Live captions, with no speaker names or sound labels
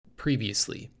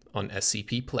Previously on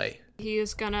SCP Play. He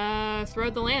is gonna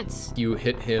throw the lance. You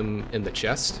hit him in the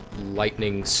chest.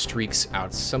 Lightning streaks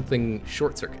out. Something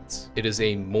short circuits. It is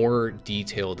a more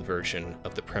detailed version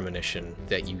of the premonition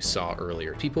that you saw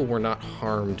earlier. People were not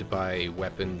harmed by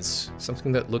weapons.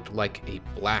 Something that looked like a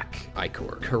black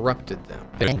ichor corrupted them.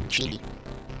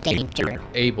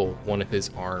 Abel, one of his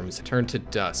arms, turned to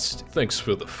dust. Thanks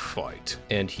for the fight.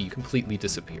 And he completely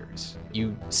disappears.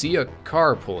 You see a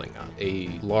car pulling up.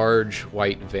 A large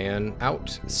white van.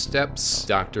 Out steps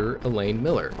Dr. Elaine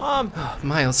Miller. Mom! Oh,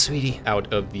 Miles, sweetie.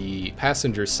 Out of the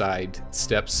passenger side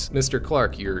steps Mr.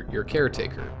 Clark, your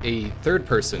caretaker. A third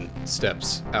person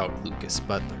steps out, Lucas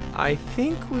Butler. I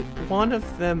think one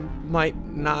of them might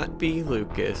not be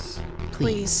Lucas.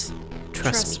 Please,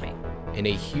 trust me. In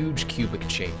a huge cubic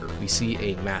chamber, we see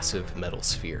a massive metal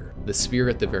sphere. The sphere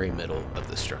at the very middle of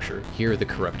the structure. Here, the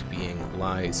corrupt being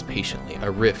lies patiently. A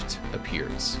rift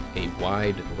appears. A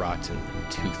wide, rotten,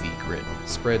 toothy grin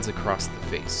spreads across the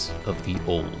face of the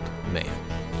old man.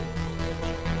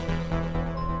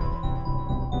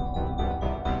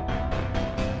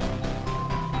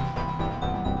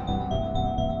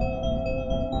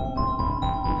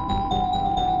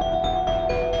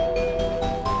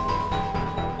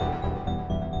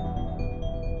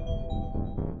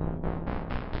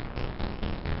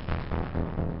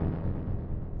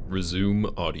 Resume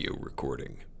audio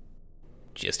recording.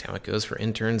 Just how it goes for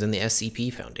interns in the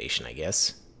SCP Foundation, I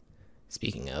guess.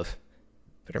 Speaking of,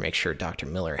 better make sure Dr.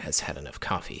 Miller has had enough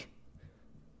coffee.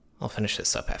 I'll finish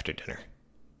this up after dinner.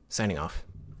 Signing off.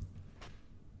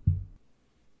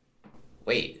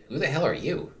 Wait, who the hell are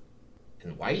you?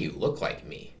 And why do you look like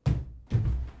me?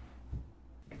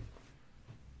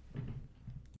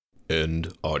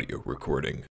 End audio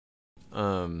recording.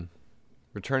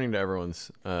 Returning to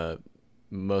everyone's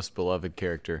most beloved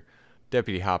character,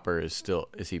 Deputy Hopper is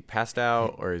he passed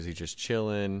out or is he just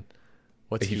chilling?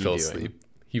 What's he fell doing? asleep.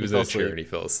 He was in a chair and he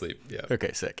fell asleep. Yeah.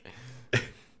 Okay, sick.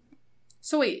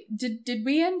 So wait, did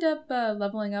we end up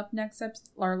leveling up next episode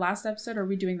or last episode, or are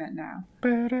we doing that now?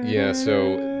 Yeah,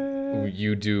 so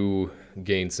you do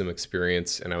gain some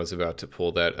experience, and I was about to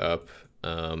pull that up.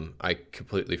 I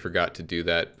completely forgot to do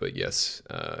that, but yes,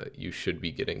 you should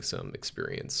be getting some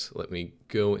experience. Let me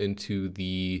go into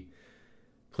the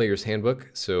player's handbook.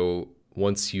 So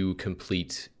once you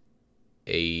complete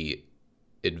a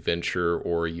adventure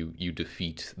or you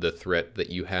defeat the threat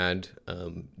that you had,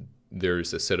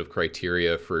 there's a set of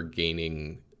criteria for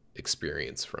gaining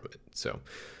experience from it. So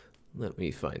let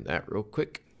me find that real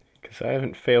quick. Because I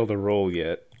haven't failed a roll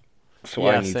yet. So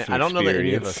I need some I don't know that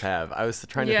any of experience. us have. I was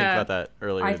trying to think about that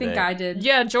earlier I think today. I did.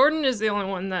 Yeah, Jordan is the only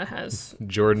one that has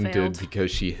Jordan failed. did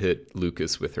because she hit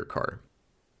Lucas with her car.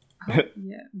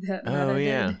 Yeah. That Oh, I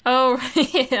yeah. did. Oh,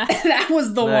 yeah. That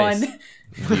was the Nice. one.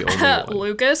 The only one.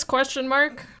 Lucas, question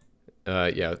mark?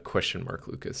 Yeah, question mark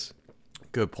Lucas.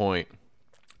 Good point.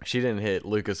 She didn't hit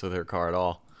Lucas with her car at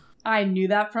all. I knew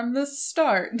that from the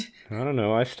start. I don't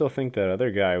know. I still think that other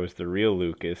guy was the real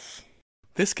Lucas.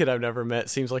 This kid I've never met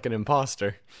seems like an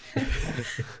imposter.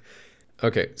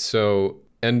 Okay, so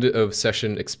end of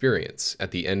session experience.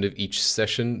 At the end of each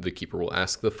session, the keeper will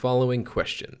ask the following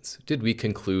questions. Did we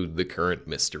conclude the current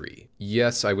mystery?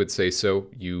 Yes, I would say so.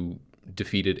 You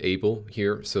defeated Abel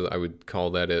here, so I would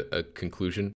call that a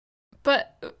conclusion.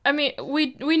 But, I mean,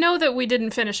 we know that we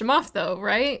didn't finish him off, though,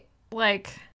 right?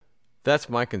 Like That's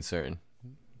my concern.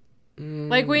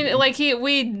 we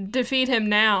defeat him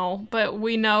now, but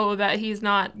we know that he's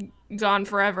not gone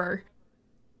forever.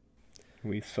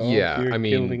 We solved Yeah, your I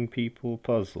mean- killing people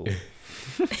puzzle.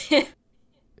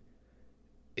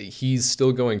 He's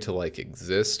still going to,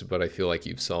 exist, but I feel like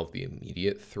you've solved the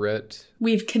immediate threat.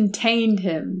 We've contained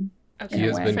him. Okay, He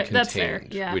has been contained, that's fair.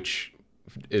 Yeah. which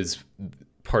is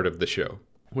part of the show.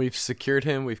 We've secured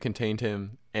him, we've contained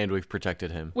him, and we've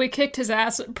protected him. We kicked his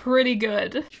ass pretty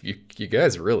good. You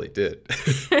guys really did.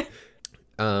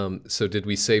 So did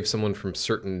we save someone from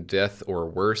certain death or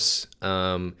worse?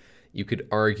 You could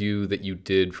argue that you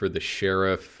did for the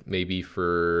sheriff, maybe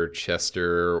for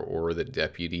Chester or the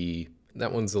deputy.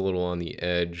 That one's a little on the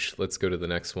edge. Let's go to the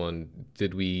next one.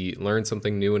 Did we learn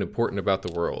something new and important about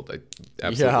the world?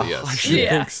 Absolutely I yes. should Yeah.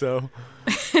 think so.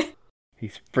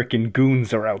 These freaking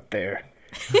goons are out there.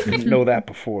 Didn't know that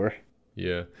before.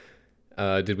 Yeah.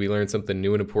 Did we learn something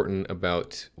new and important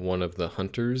about one of the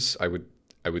hunters? I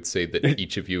would say that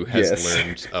each of you has Yes.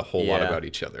 learned a whole lot Yeah. about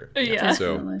each other. Yeah.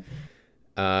 So Definitely.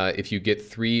 if you get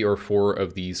 3 or 4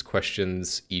 of these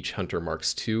questions, each hunter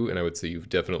marks 2, and I would say you've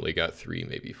definitely got 3,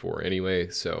 maybe 4 anyway.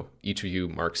 So each of you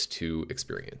marks 2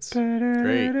 experience.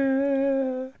 Great.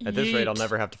 At this rate, I'll Yeet.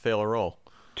 never have to fail a roll.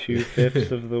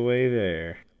 2/5 of the way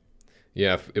there.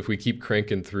 Yeah, if we keep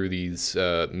cranking through these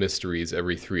mysteries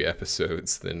every 3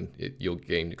 episodes, then you'll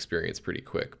gain experience pretty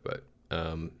quick. But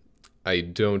I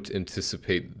don't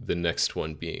anticipate the next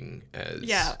one being as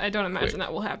Yeah, I don't imagine quick.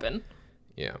 that will happen.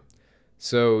 Yeah.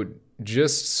 So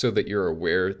just so that you're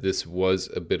aware, this was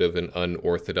a bit of an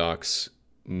unorthodox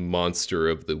monster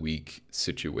of the week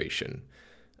situation.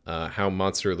 How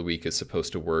Monster of the Week is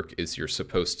supposed to work is you're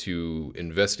supposed to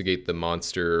investigate the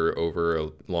monster over a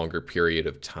longer period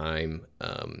of time.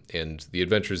 And the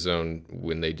Adventure Zone,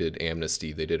 when they did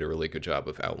Amnesty, they did a really good job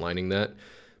of outlining that.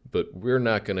 But we're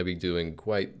not going to be doing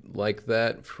quite like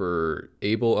that for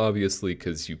Abel, obviously,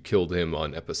 because you killed him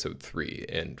on episode 3,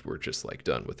 and we're just like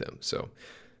done with him. So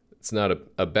it's not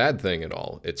a bad thing at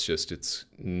all. It's just it's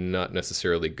not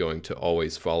necessarily going to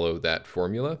always follow that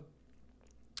formula.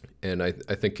 And I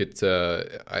think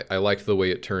I liked the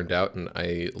way it turned out, and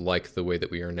I like the way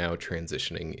that we are now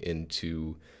transitioning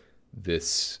into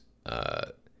this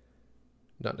not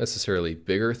necessarily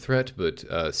bigger threat, but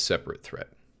separate threat,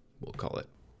 we'll call it.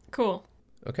 Cool.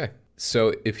 Okay,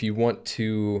 so if you want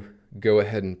to go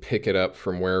ahead and pick it up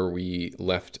from where we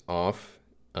left off,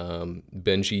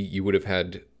 Benji, you would have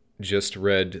had just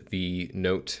read the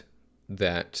note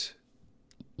that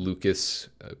Lucas,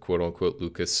 quote unquote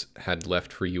Lucas, had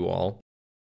left for you all.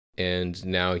 And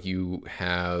now you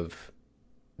have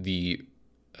the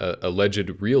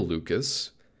alleged real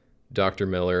Lucas, Dr.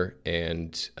 Miller,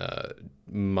 and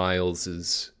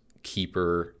Miles's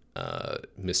keeper,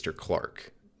 Mr.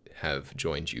 Clark, have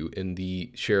joined you in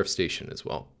the sheriff's station as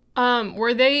well.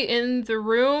 Were they in the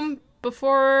room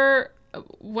before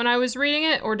when I was reading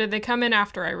it, or did they come in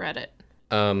after I read it?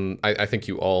 I think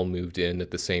you all moved in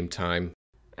at the same time.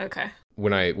 Okay.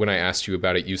 When I asked you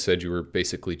about it, you said you were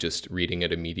basically just reading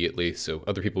it immediately, so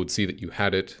other people would see that you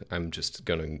had it. I'm just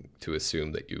going to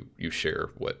assume that you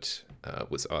share what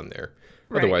was on there.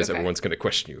 Right, Otherwise, okay. everyone's going to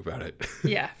question you about it.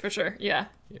 Yeah, for sure. Yeah.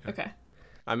 Okay.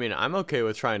 I mean, I'm okay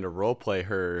with trying to roleplay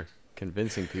her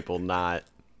convincing people not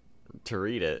to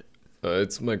read it.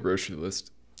 It's my grocery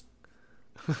list.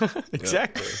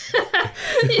 Exactly.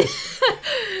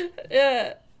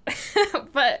 Yeah.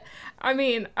 But I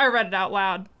mean, I read it out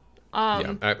loud.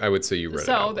 Yeah, I would say you read it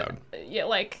out loud. Yeah,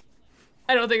 like,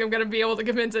 I don't think I'm gonna be able to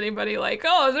convince anybody. Like,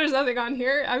 oh, there's nothing on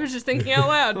here. I was just thinking out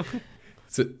loud.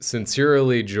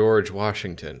 Sincerely, George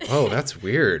Washington. Oh, that's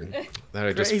weird that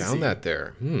I just Crazy. found that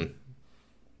there.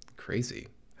 Crazy.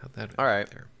 How'd that All right.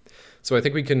 there? So I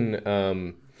think we can,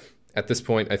 at this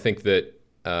point, I think that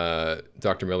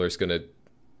Dr. Miller's going to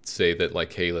say that,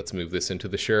 like, hey, let's move this into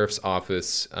the sheriff's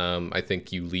office. I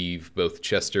think you leave both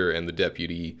Chester and the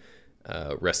deputy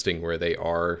resting where they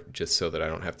are, just so that I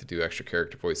don't have to do extra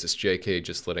character voices. JK,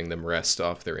 just letting them rest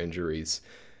off their injuries.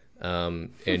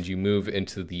 And you move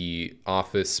into the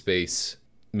office space.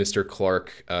 Mr.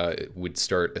 Clark would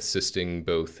start assisting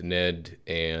both Ned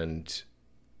and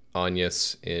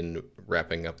Agnes in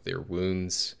wrapping up their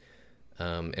wounds.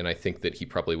 And I think that he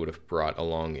probably would have brought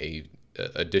along a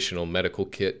additional medical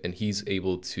kit, and he's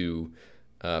able to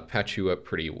patch you up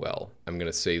pretty well. I'm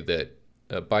going to say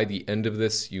that by the end of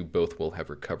this, you both will have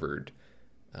recovered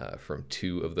from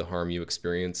 2 of the harm you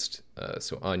experienced.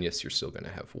 So Agnes, you're still going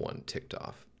to have 1 ticked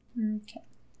off. Okay.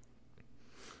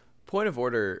 Point of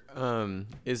order,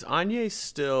 is Anya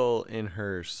still in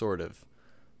her sort of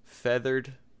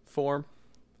feathered form?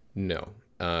 No.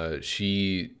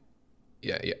 She...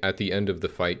 Yeah, at the end of the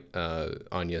fight,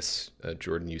 Agnes,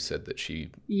 Jordan, you said that she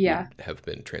would have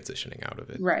been transitioning out of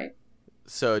it. Right.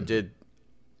 So did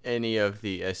any of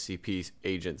the SCP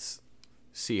agents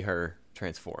see her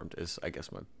transformed is, I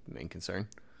guess, my main concern.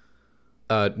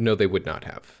 No, they would not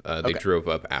have. They Okay. drove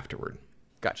up afterward.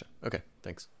 Gotcha. Okay,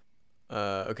 thanks.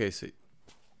 Okay, so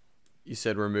you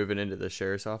said we're moving into the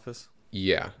sheriff's office?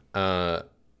 Yeah.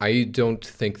 I don't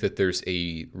think that there's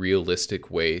a realistic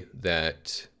way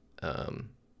that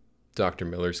Dr.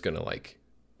 Miller's going to, like,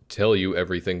 tell you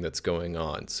everything that's going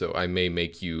on. So I may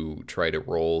make you try to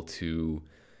roll to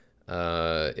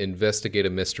investigate a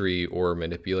mystery or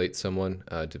manipulate someone,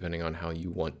 depending on how you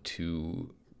want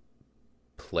to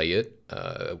play it.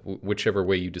 Whichever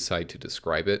way you decide to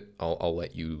describe it, I'll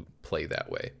let you play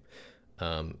that way.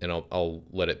 And I'll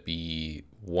let it be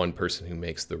one person who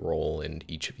makes the roll, and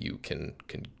each of you can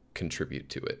contribute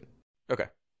to it. Okay.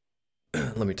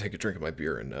 Let me take a drink of my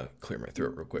beer and clear my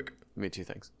throat real quick. Me too,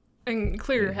 thanks. And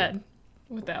clear your head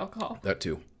with the alcohol. That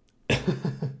too.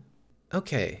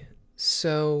 Okay,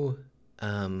 so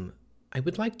I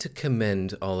would like to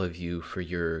commend all of you for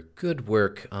your good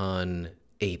work on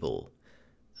Abel.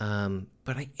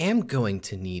 But I am going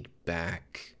to need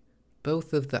back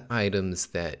both of the items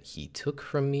that he took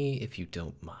from me, if you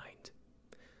don't mind.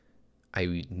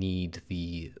 I need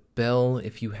the bell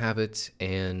if you have it,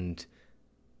 and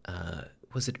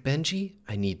was it Benji?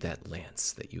 I need that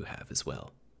lance that you have as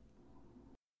well.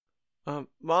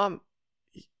 Mom,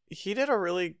 he did a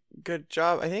really good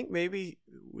job. I think maybe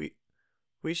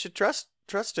we should trust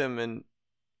him, and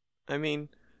I mean,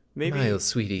 maybe Miles,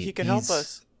 sweetie, he can help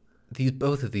us.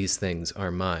 Both of these things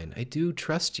are mine. I do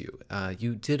trust you.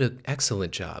 You did an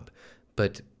excellent job,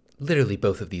 but literally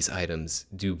both of these items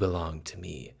do belong to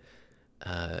me.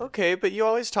 Okay, but you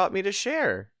always taught me to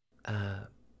share.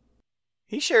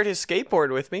 He shared his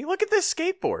skateboard with me. Look at this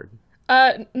skateboard.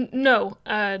 No,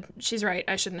 she's right.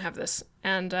 I shouldn't have this.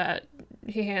 And,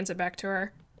 he hands it back to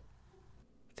her.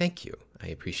 Thank you. I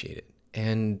appreciate it.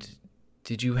 And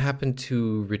did you happen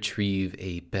to retrieve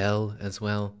a bell as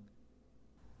well?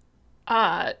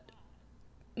 I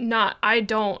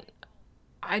don't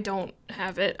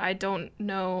have it. I don't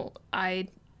know.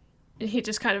 He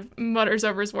just kind of mutters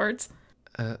over his words.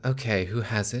 Okay, who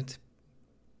has it?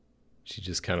 She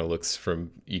just kind of looks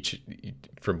from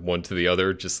one to the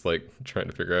other, just like trying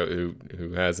to figure out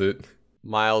who has it.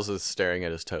 Miles is staring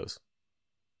at his toes.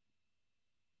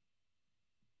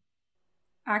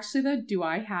 Actually, though, do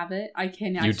I have it? I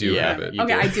can You actually do Yeah, have it. you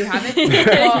Okay, do. I do have it.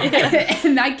 Well,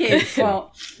 in that case,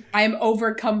 well, I am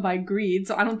overcome by greed,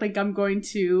 so I don't think I'm going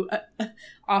to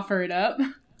offer it up.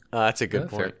 That's a good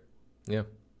Fair. point. Yeah.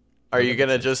 Are you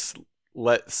gonna just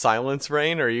let silence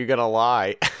reign, or are you gonna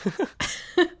lie?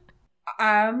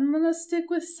 I'm gonna stick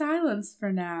with silence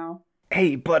for now.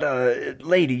 Hey, but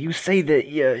lady, you say that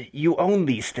you own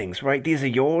these things, right? These are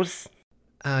yours?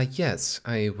 Yes,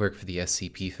 I work for the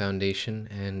SCP Foundation,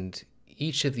 and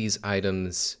each of these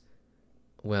items,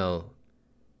 well,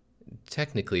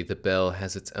 technically the bell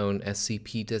has its own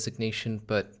SCP designation,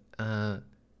 but the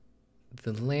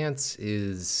lance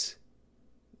is...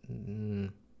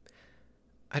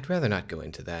 I'd rather not go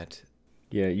into that.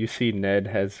 Yeah, you see Ned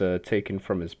has taken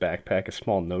from his backpack a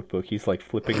small notebook. He's like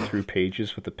flipping through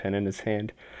pages with a pen in his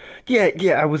hand.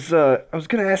 Yeah, I was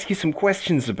gonna ask you some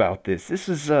questions about this. This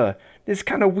is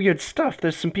kind of weird stuff.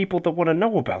 There's some people that want to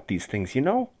know about these things, you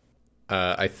know?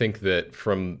 I think that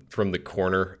from the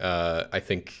corner, I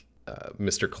think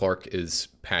Mr. Clark is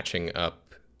patching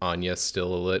up Anya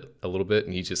still a little bit,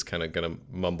 and he's just kind of gonna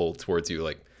mumble towards you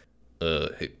like,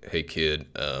 hey kid,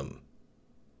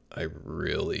 I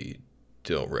really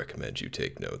don't recommend you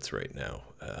take notes right now.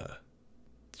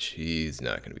 She's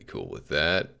not gonna be cool with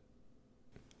that.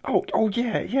 Oh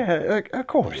yeah, of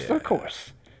course, Yeah. of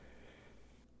course.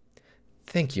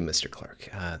 Thank you, Mr. Clark.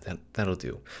 That'll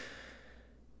do.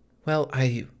 Well,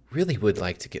 I really would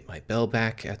like to get my bell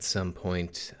back at some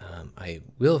point. I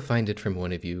will find it from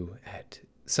one of you at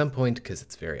some point because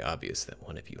it's very obvious that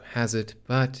one of you has it.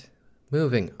 But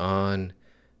moving on,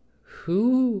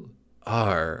 who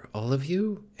are all of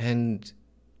you, and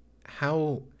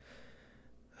how...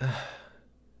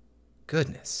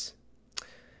 goodness.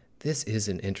 This is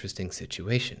an interesting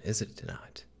situation, is it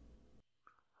not?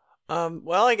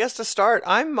 Well, I guess to start,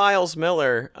 I'm Miles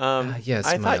Miller. Yes,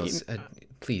 I thought Miles.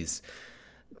 Please.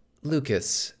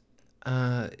 Lucas,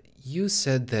 you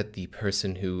said that the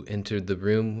person who entered the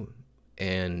room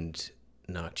and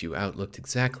knocked you out looked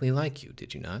exactly like you,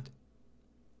 did you not?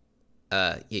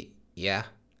 Yeah.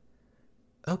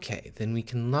 Okay, then we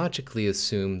can logically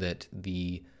assume that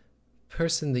the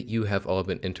person that you have all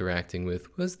been interacting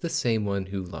with was the same one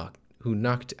who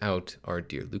knocked out our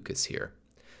dear Lucas here.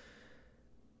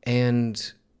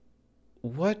 And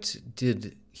what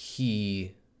did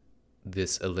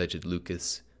this alleged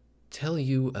Lucas, tell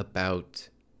you about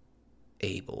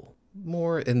Abel?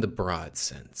 More in the broad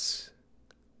sense.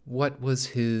 What was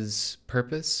his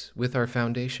purpose with our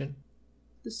foundation?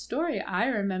 The story I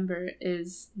remember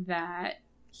is that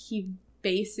he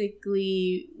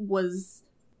basically was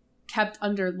kept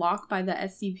under lock by the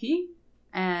SCP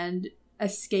and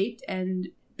escaped and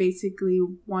basically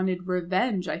wanted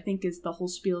revenge, I think is the whole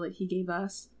spiel that he gave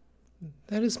us.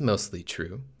 That is mostly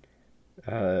true.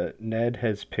 Ned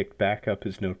has picked back up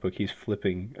his notebook. He's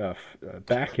flipping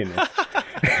back in it.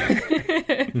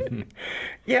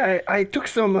 Yeah, I took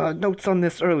some notes on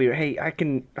this earlier. Hey, I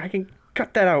can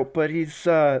cut that out. But he's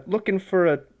looking for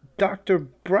a Dr.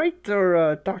 Bright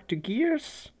or Dr.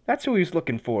 Gears. That's who he's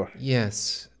looking for.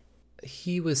 Yes,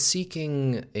 he was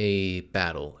seeking a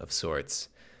battle of sorts.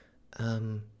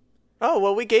 Oh,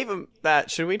 well, we gave him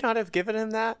that. Should we not have given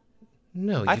him that?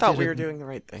 No, I thought we were doing the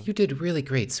right thing. You did really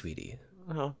great, sweetie.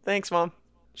 Oh, thanks, Mom.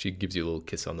 She gives you a little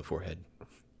kiss on the forehead.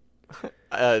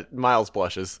 Miles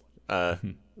blushes.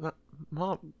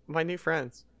 Mom, my new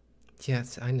friends.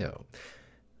 Yes, I know.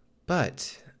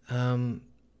 But,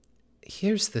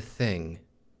 here's the thing.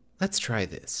 Let's try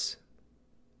this.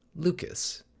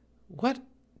 Lucas, what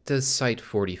does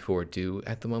Site-44 do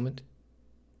at the moment?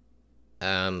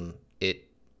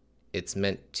 It's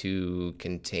meant to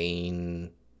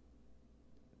contain.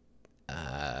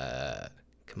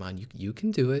 Come on, you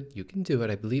can do it. You can do it.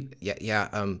 I believe.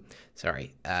 Yeah.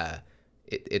 Sorry.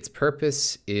 Its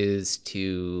purpose is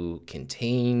to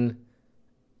contain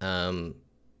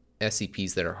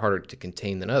SCPs that are harder to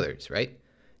contain than others, right?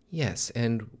 Yes,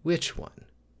 and which one?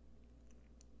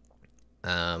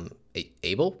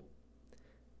 Able?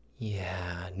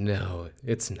 Yeah, no,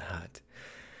 it's not.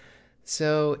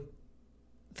 So,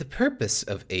 the purpose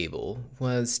of Able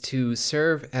was to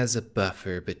serve as a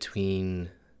buffer between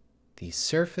the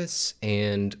surface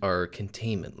and our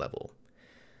containment level.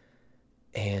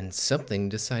 And something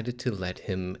decided to let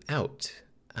him out.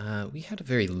 We had a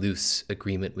very loose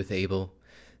agreement with Able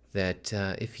that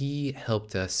if he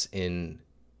helped us in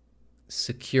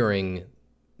securing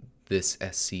this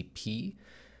SCP,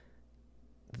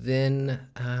 then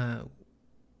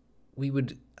we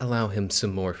would allow him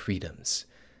some more freedoms.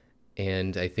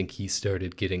 And I think he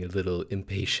started getting a little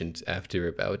impatient after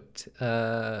about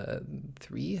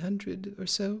 300 or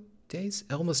so days,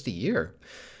 almost a year.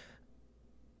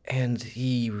 And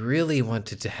he really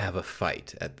wanted to have a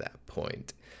fight at that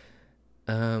point.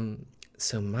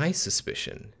 So my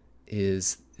suspicion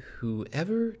is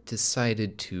whoever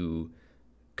decided to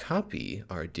copy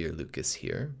our dear Lucas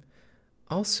here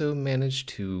also managed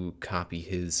to copy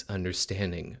his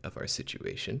understanding of our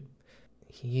situation.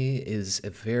 He is a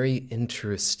very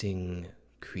interesting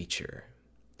creature.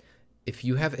 If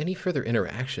you have any further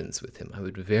interactions with him, I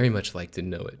would very much like to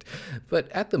know it. But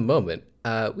at the moment,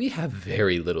 we have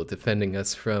very little defending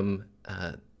us from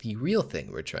the real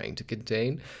thing we're trying to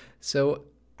contain. So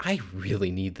I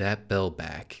really need that bell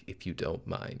back, if you don't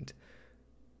mind.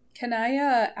 Can I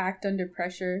act under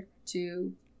pressure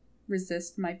to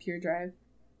resist my pure drive?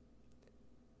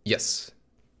 Yes.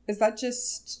 Is that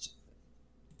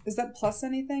plus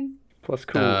anything? Plus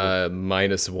cool.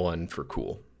 -1 for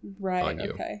cool. Right, on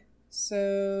you. okay.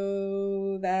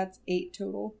 So that's 8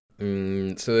 total.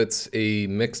 So it's a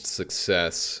mixed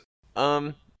success.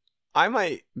 I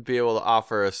might be able to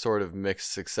offer a sort of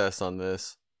mixed success on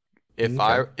this.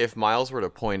 Okay. If Miles were to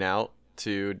point out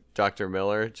to Dr.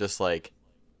 Miller, just like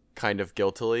kind of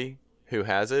guiltily, who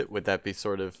has it, would that be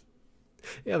sort of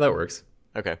Yeah, that works.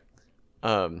 okay?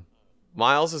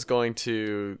 Miles is going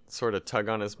to sort of tug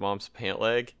on his mom's pant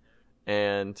leg,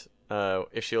 and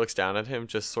if she looks down at him,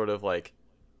 just sort of like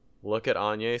look at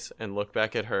Agnes and look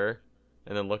back at her,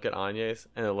 and then look at Agnes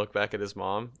and then look back at his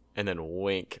mom, and then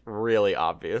wink really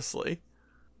obviously.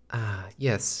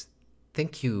 Yes.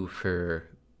 Thank you for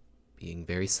being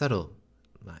very subtle,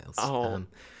 Miles. Oh,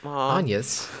 Mom.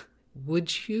 Agnes,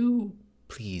 would you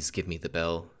please give me the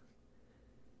bell?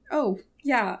 Oh,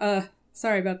 yeah,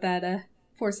 sorry about that,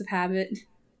 force of habit.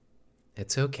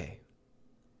 It's okay.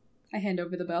 I hand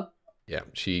over the bell. Yeah,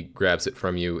 she grabs it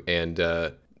from you, and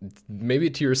maybe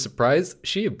to your surprise,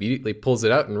 she immediately pulls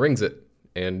it out and rings it.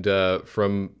 And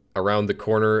from around the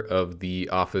corner of the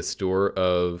office door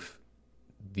of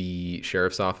the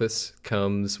sheriff's office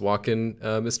comes walking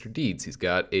Mr. Deeds. He's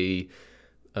got a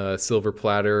silver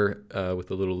platter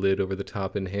with a little lid over the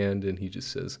top in hand, and he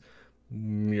just says,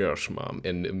 "Yes, Mom."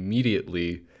 And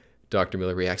immediately Dr.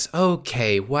 Miller reacts,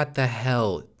 "Okay, what the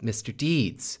hell, Mr.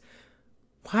 Deeds?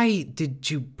 Why did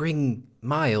you bring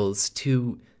Miles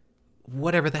to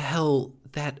whatever the hell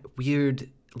that weird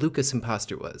Lucas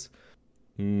imposter was?"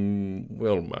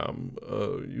 Well, ma'am,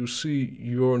 you see,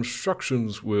 your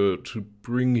instructions were to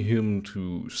bring him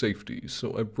to safety,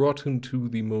 so I brought him to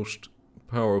the most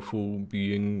powerful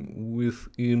being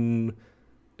within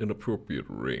an appropriate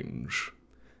range.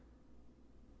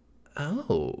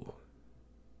 Oh.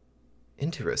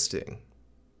 Interesting.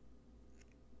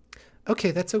 Okay,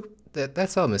 that's all,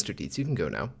 Mr. Deeds. You can go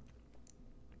now.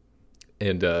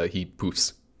 And he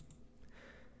poofs.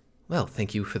 Well,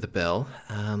 thank you for the bell.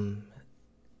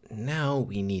 Now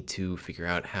we need to figure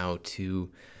out how to...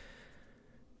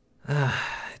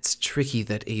 it's tricky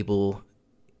that Abel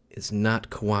is not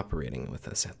cooperating with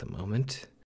us at the moment.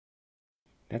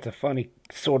 That's a funny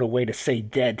sort of way to say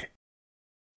dead.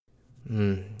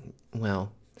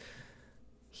 Well,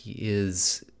 he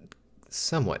is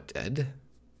somewhat dead.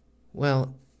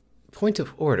 Well, point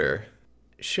of order.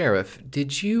 Sheriff,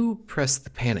 did you press the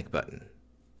panic button?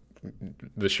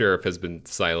 The sheriff has been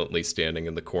silently standing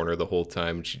in the corner the whole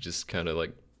time, and she just kind of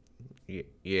like,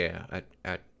 yeah,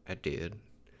 I did.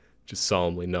 Just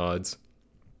solemnly nods.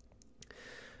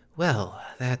 Well,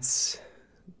 that's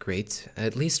great.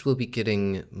 At least we'll be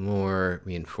getting more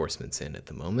reinforcements in at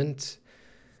the moment.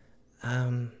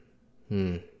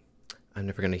 I'm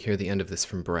never going to hear the end of this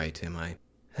from Bright, am I?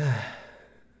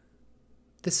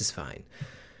 This is fine.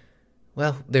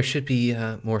 Well, there should be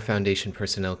more Foundation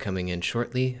personnel coming in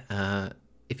shortly.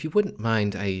 If you wouldn't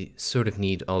mind, I sort of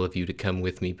need all of you to come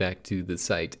with me back to the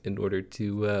site in order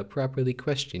to properly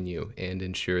question you and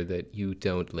ensure that you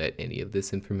don't let any of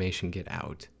this information get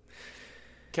out.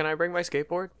 Can I bring my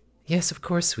skateboard? Yes, of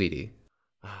course, sweetie.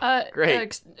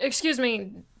 Great. Excuse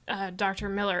me, Dr.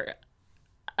 Miller.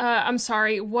 I'm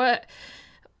sorry.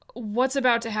 What's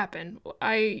about to happen?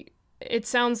 It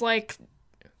sounds like,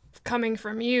 coming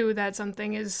from you, that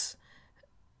something is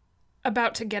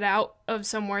about to get out of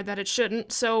somewhere that it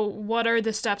shouldn't. So what are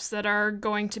the steps that are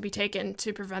going to be taken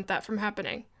to prevent that from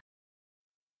happening?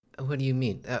 What do you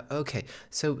mean? Okay,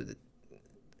 so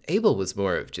Abel was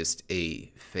more of just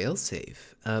a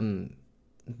failsafe.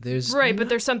 There's Right, but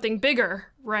there's something bigger,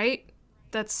 right?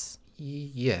 That's...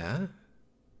 Yeah.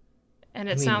 And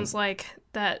it sounds like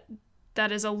that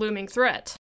is a looming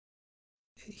threat.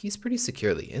 He's pretty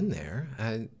securely in there.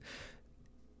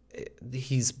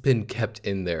 He's been kept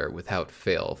in there without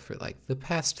fail for like the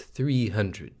past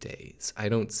 300 days. I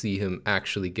don't see him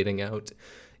actually getting out.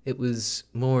 It was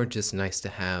more just nice to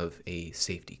have a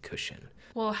safety cushion.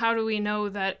 Well, how do we know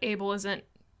that Abel isn't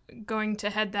going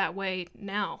to head that way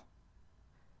now?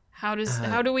 How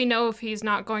do we know if he's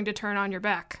not going to turn on your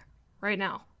back right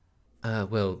now?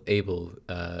 Well, Abel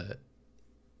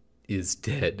is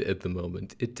dead at the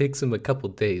moment. It takes him a couple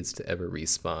days to ever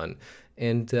respawn.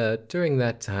 And during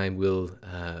that time, we'll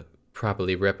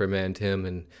properly reprimand him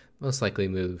and most likely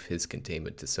move his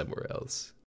containment to somewhere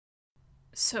else.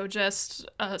 So just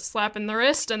a slap in the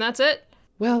wrist and that's it?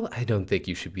 Well, I don't think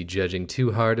you should be judging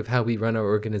too hard of how we run our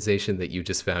organization that you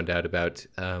just found out about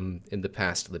in the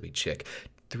past. Let me check.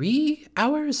 3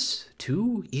 hours?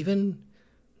 2 even?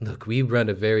 Look, we run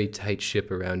a very tight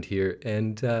ship around here,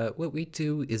 and what we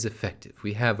do is effective.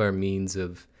 We have our means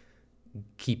of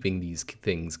keeping these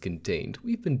things contained.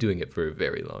 We've been doing it for a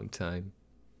very long time.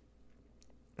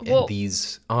 And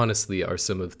these, honestly, are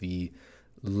some of the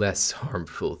less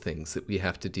harmful things that we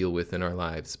have to deal with in our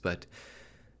lives. But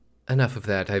enough of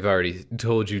that. I've already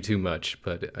told you too much,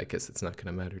 but I guess it's not going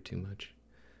to matter too much.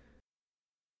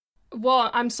 Well,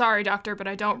 I'm sorry, Doctor, but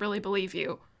I don't really believe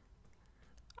you.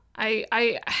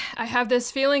 I have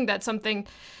this feeling that something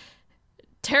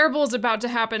terrible is about to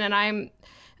happen, and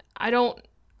I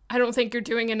don't think you're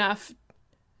doing enough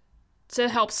to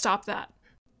help stop that.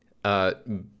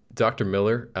 Dr.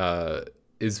 Miller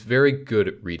is very good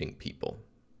at reading people,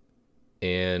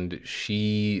 and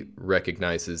she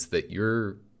recognizes that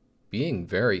you're being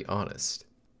very honest.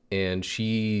 And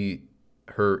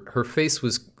her face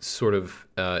was sort of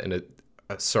in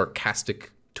a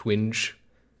sarcastic twinge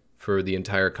for the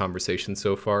entire conversation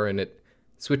so far, and it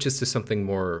switches to something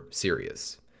more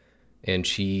serious. And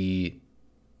she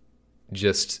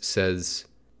just says,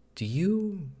 "Do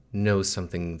you know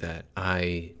something that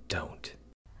I don't?"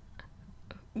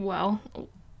 Well,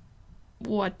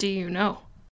 what do you know?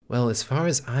 Well, as far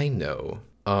as I know,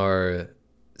 our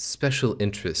special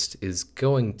interest is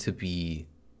going to be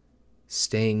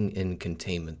staying in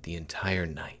containment the entire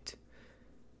night.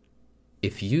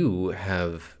 If you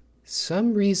have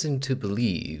some reason to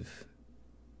believe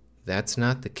that's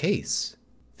not the case,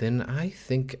 then I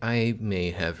think I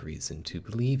may have reason to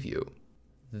believe you.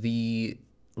 The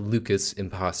Lucas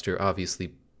imposter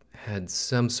obviously had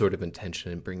some sort of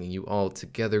intention in bringing you all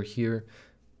together here.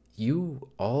 You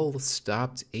all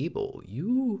stopped Abel.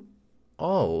 You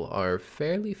all are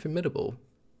fairly formidable,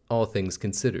 all things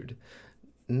considered.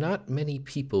 Not many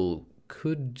people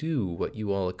could do what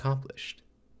you all accomplished.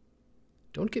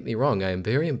 Don't get me wrong, I am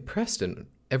very impressed in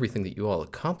everything that you all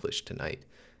accomplished tonight.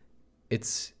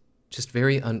 It's just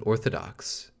very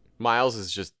unorthodox. Miles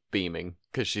is just beaming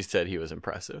because she said he was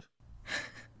impressive.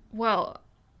 Well,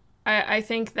 I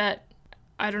think that,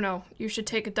 I don't know, you should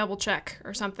take a double check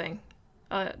or something.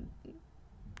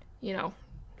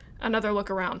 Another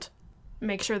look around.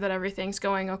 Make sure that everything's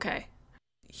going okay.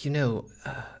 Mr.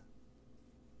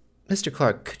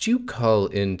 Clark, could you call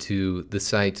into the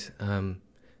site?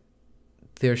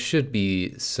 There should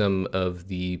be some of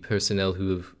the personnel who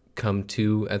have come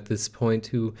to at this point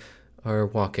who are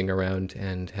walking around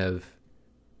and have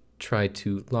tried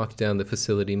to lock down the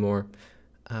facility more.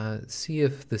 See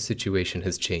if the situation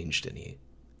has changed any.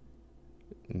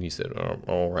 And he said,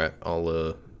 all right,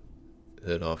 I'll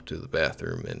head off to the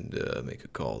bathroom and make a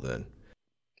call then.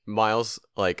 Miles,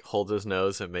 holds his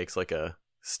nose and makes, a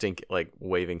stink,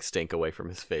 waving stink away from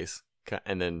his face.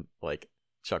 And then,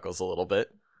 chuckles a little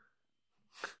bit.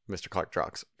 Mr. Clark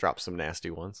drops some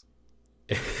nasty ones.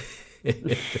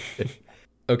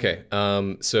 Okay,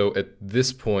 so at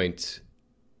this point,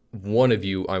 one of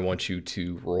you, I want you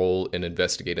to roll an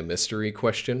investigate a mystery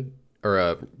question, or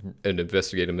an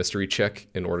investigate a mystery check,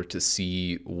 in order to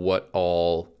see what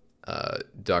all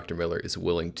Dr. Miller is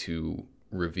willing to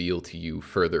reveal to you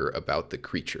further about the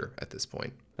creature at this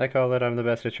point. I call that I'm the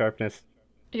best at sharpness.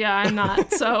 Yeah, I'm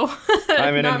not, so...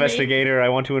 I'm an not me. investigator. I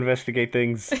want to investigate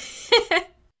things.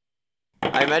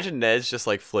 I imagine Ned's just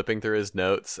like flipping through his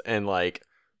notes and like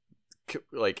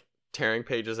tearing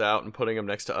pages out and putting them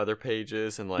next to other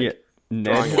pages and like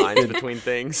drawing lines between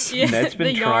things. Yeah, Ned's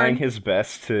been the trying yarn. his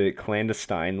best to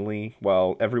clandestinely,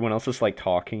 while everyone else is like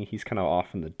talking, he's kind of off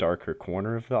in the darker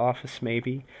corner of the office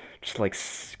maybe. Just like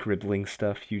scribbling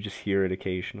stuff, you just hear it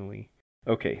occasionally.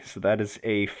 Okay, so that is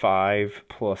a 5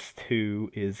 plus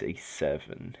 2 is a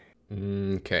 7.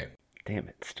 Okay. Damn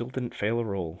it, still didn't fail a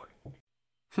roll.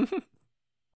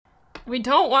 We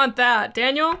don't want that,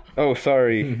 Daniel. Oh,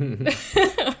 sorry.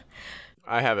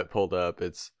 I have it pulled up.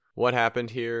 It's what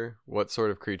happened here, what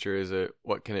sort of creature is it,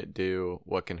 what can it do,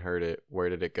 what can hurt it, where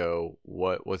did it go,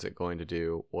 what was it going to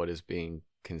do, what is being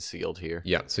concealed here.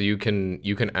 Yeah, so you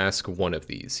can ask one of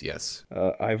these, yes.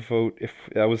 I vote if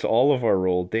that was all of our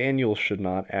roll, Daniel should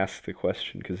not ask the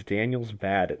question, because Daniel's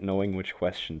bad at knowing which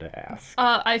question to ask.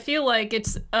 I feel like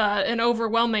it's an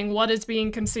overwhelming what is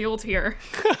being concealed here.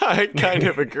 I kind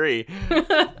of agree.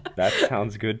 That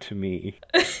sounds good to me.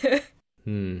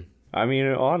 Hmm. I mean,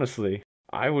 honestly,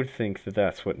 I would think that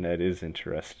that's what Ned is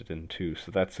interested in too,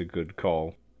 so that's a good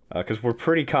call. Because we're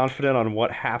pretty confident on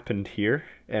what happened here,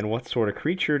 and what sort of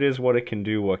creature it is, what it can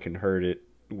do, what can hurt it,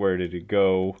 where did it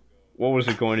go, what was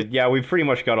it going to... Yeah, we pretty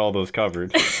much got all those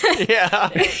covered. Yeah.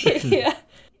 Yeah.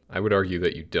 I would argue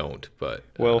that you don't, but...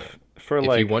 Well, for if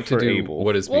like, you want for to do Abel.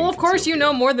 what is being Well, of course concealed you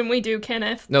know here. more than we do,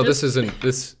 Kenneth. No, Just-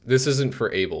 this isn't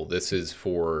for Abel. This is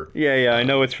for... Yeah, I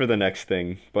know it's for the next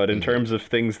thing, but in terms of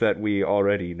things that we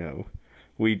already know,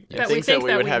 we... That we Things think that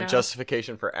we that would we have know.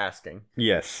 justification for asking.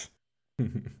 Yes.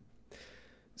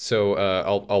 So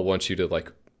I'll want you to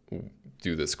like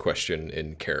do this question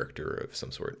in character of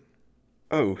some sort.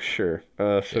 Oh, sure.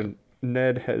 So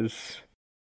Ned has...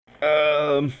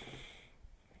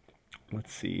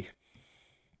 Let's see.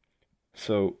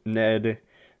 So Ned,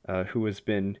 who has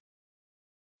been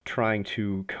trying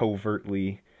to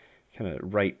covertly kind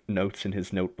of write notes in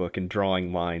his notebook and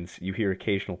drawing lines, you hear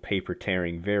occasional paper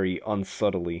tearing very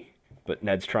unsubtly, but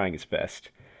Ned's trying his best.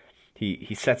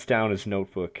 He sets down his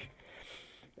notebook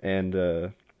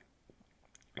and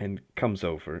comes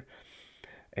over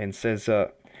and says,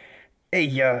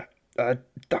 "Hey,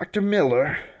 Dr.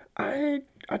 Miller, I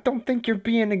don't think you're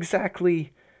being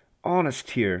exactly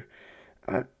honest here.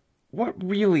 What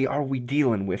really are we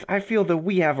dealing with? I feel that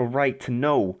we have a right to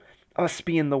know, us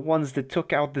being the ones that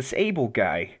took out this Abel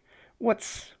guy.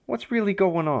 What's really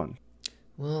going on?"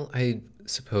 Well, I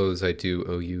suppose I do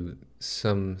owe you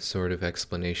some sort of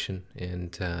explanation,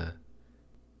 and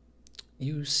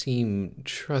you seem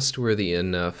trustworthy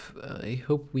enough. I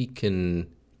hope we can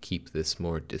keep this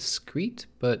more discreet,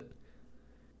 but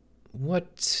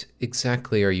what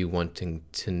exactly are you wanting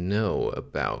to know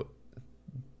about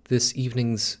this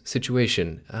evening's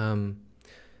situation?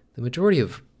 The majority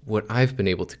of what I've been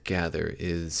able to gather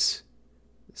is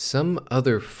some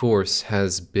other force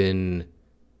has been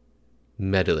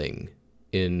meddling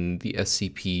in the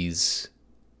SCP's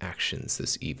actions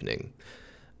this evening.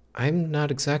 I'm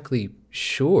not exactly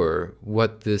sure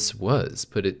what this was,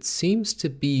 but it seems to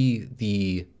be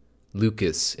the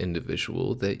Lucas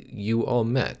individual that you all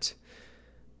met.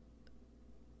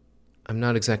 I'm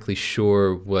not exactly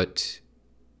sure what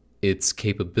its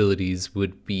capabilities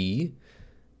would be,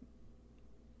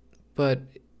 but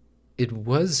it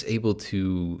was able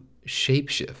to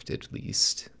shapeshift at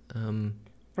least.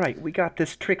 Right, we got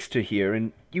this trickster here,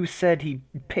 and you said he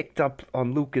picked up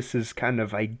on Lucas's kind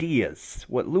of ideas,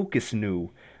 what Lucas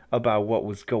knew about what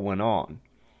was going on.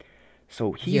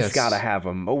 So he's Yes. got to have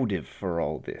a motive for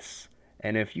all this.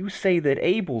 And if you say that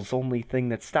Abel's only thing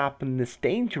that's stopping this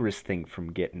dangerous thing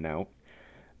from getting out,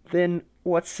 then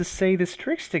what's to say this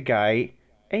trickster guy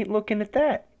ain't looking at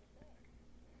that?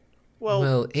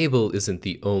 Well, Abel isn't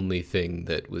the only thing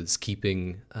that was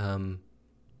keeping,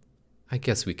 I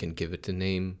guess we can give it a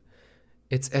name.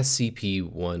 It's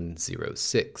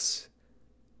SCP-106.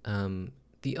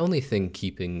 The only thing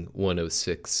keeping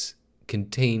 106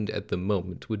 contained at the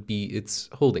moment would be its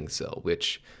holding cell,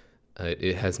 which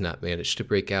it has not managed to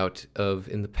break out of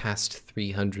in the past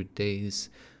 300 days.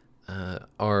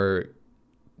 Our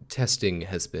testing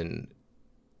has been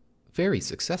very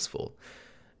successful,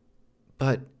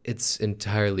 but it's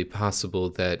entirely possible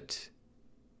that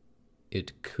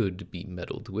it could be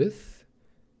meddled with.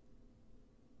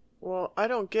 Well, I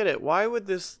don't get it. Why would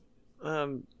this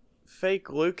fake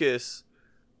Lucas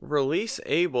release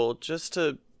Abel just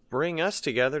to bring us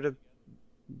together to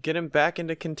get him back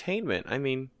into containment? I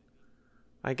mean,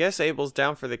 I guess Abel's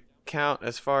down for the count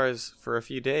as far as for a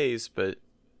few days, but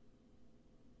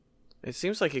it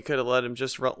seems like he could have let him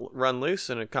just run loose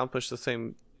and accomplish the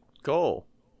same goal.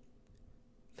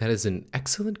 That is an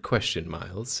excellent question,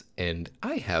 Miles, and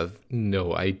I have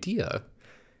no idea.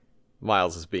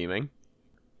 Miles is beaming.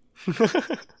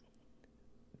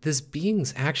 This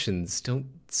being's actions don't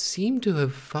seem to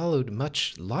have followed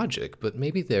much logic, but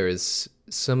maybe there is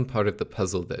some part of the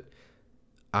puzzle that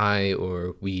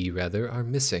or we rather, are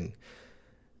missing.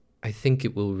 I think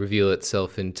it will reveal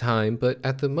itself in time, but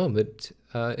at the moment,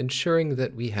 ensuring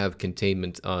that we have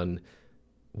containment on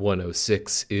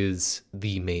 106 is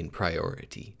the main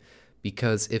priority.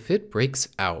 Because if it breaks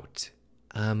out,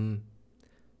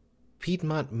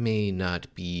 Piedmont may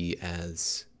not be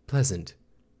as pleasant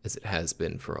as it has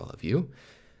been for all of you.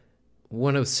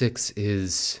 106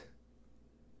 is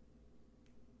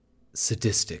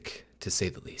sadistic, to say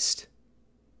the least.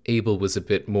 Abel was a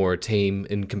bit more tame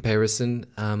in comparison.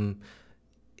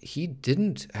 He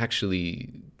didn't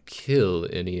actually kill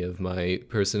any of my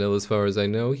personnel as far as I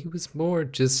know. He was more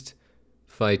just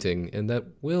fighting, and that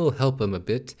will help him a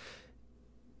bit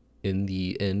in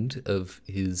the end of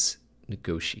his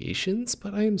negotiations,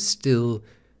 but I am still,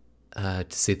 to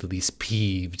say the least,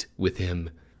 peeved with him.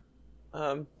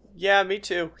 Yeah, me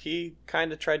too. He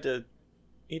kind of tried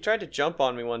to jump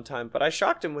on me one time, but I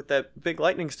shocked him with that big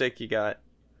lightning stick he got.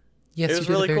 Yes, it was you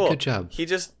did really a very cool. Good job. He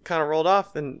just kind of rolled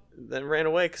off and then ran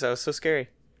away because I was so scary.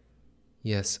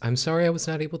 Yes, I'm sorry I was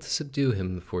not able to subdue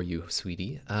him for you,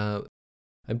 sweetie.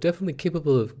 I'm definitely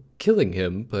capable of killing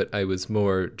him, but I was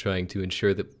more trying to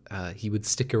ensure that he would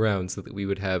stick around so that we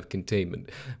would have containment,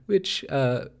 which,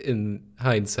 in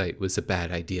hindsight, was a bad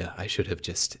idea. I should have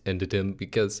just ended him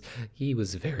because he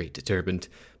was very determined.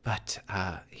 But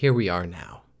here we are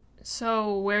now.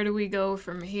 So where do we go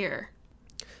from here?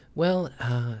 Well,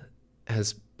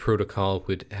 as protocol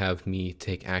would have me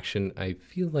take action, I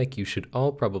feel like you should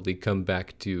all probably come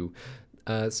back to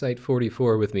Site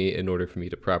 44 with me in order for me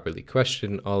to properly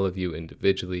question all of you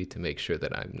individually to make sure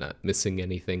that I'm not missing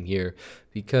anything here,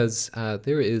 because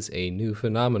there is a new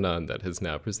phenomenon that has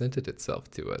now presented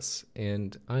itself to us,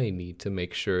 and I need to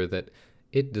make sure that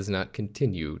it does not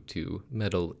continue to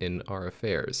meddle in our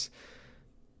affairs.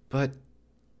 But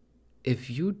if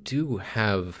you do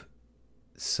have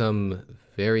some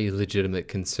very legitimate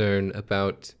concern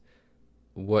about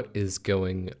what is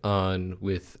going on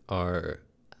with our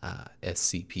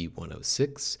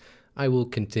SCP-106, I will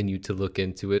continue to look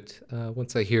into it.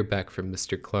 Once I hear back from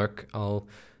Mr. Clark, I'll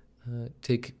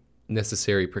take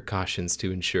necessary precautions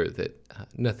to ensure that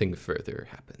nothing further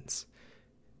happens.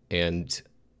 And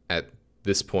at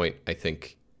this point, I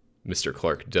think Mr.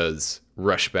 Clark does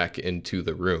rush back into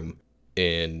the room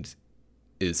and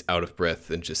is out of breath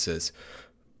and just says,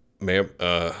 "Ma'am,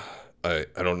 I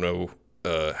don't know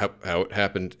how it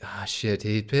happened." Ah, shit,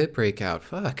 he did break out.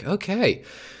 Fuck, okay.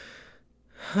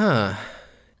 Huh.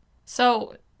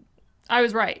 So, I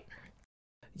was right.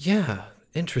 Yeah,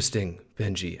 interesting,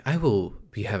 Benji. I will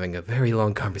be having a very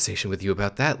long conversation with you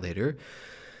about that later.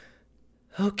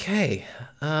 Okay,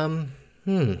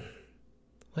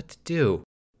 what to do?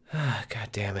 Ah, God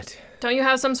damn it. Don't you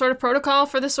have some sort of protocol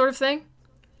for this sort of thing?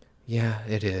 Yeah,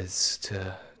 it is.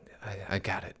 I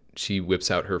got it. She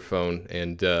whips out her phone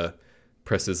and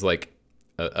presses like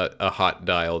a hot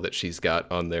dial that she's got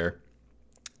on there.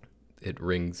 It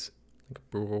rings.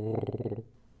 And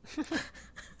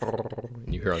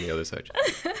you hear on the other side.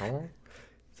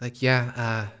 It's like,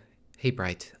 yeah, hey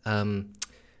Bright.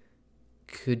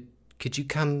 Could you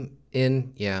come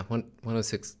in? Yeah,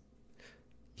 106.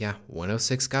 Yeah,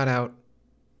 106 got out.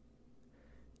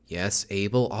 Yes,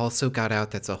 Abel also got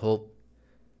out. That's a whole...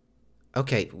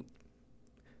 Okay.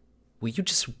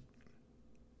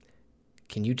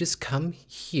 Can you just come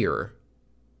here?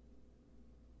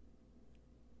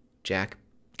 Jack?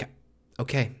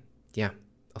 Okay. Yeah.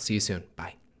 I'll see you soon.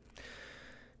 Bye.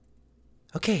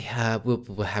 Okay,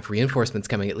 we'll have reinforcements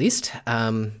coming at least.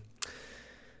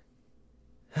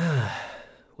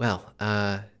 Well,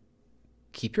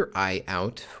 keep your eye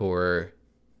out for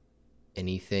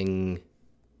anything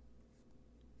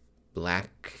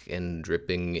black and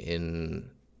dripping in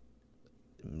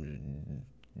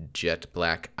jet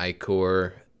black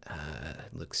ichor.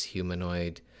 Looks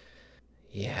humanoid.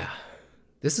 Yeah,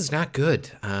 this is not good.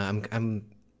 Wow.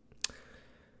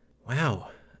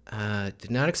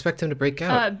 Did not expect him to break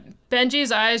out.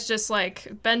 Benji's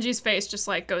face just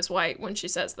like goes white when she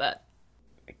says that.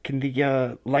 Can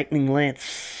the lightning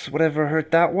lance whatever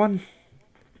hurt that one?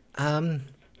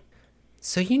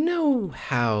 So you know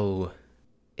how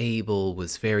Abel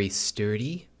was very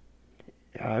sturdy?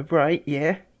 Right,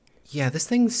 yeah. Yeah, this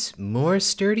thing's more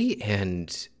sturdy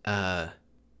and,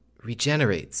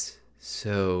 regenerates.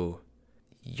 So,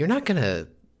 you're not gonna...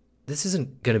 This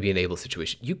isn't gonna be an Abel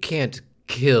situation. You can't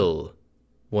kill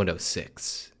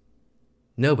 106.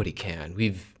 Nobody can.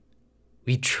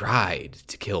 We tried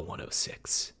to kill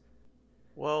 106.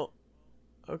 Well,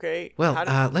 okay.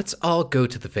 Well, let's all go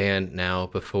to the van now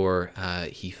before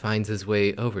he finds his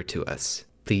way over to us.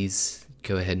 Please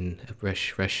go ahead and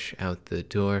rush out the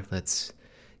door. Let's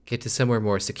get to somewhere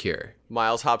more secure.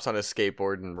 Miles hops on his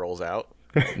skateboard and rolls out.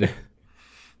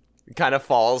 Kind of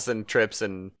falls and trips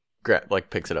and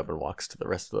picks it up and walks to the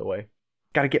rest of the way.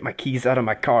 Gotta get my keys out of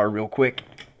my car real quick.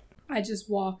 I just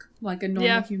walk like a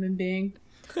normal human being.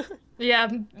 Yeah,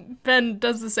 Ben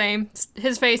does the same.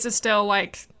 His face is still,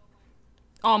 like,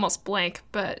 almost blank,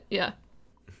 but yeah.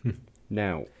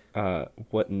 Now,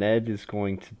 what Ned is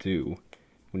going to do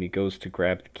when he goes to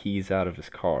grab the keys out of his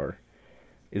car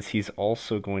is he's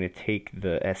also going to take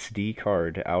the SD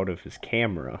card out of his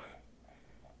camera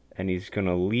and he's going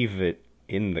to leave it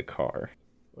in the car.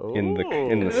 In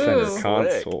the center Ooh.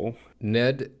 console.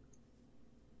 Ned,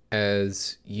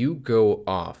 as you go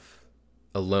off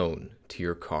alone to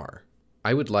your car,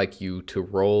 I would like you to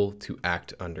roll to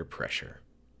act under pressure.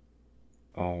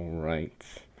 All right.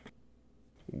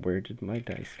 Where did my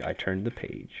dice go? I turned the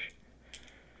page.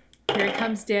 Here it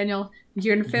comes, Daniel.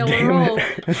 You're gonna fail a Damn roll.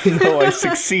 it. No, I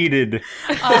succeeded.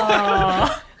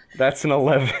 Aww. That's an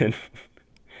 11.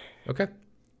 Okay.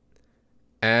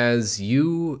 As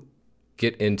you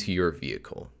get into your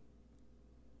vehicle,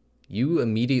 you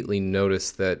immediately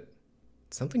notice that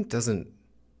something doesn't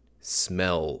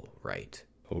smell right.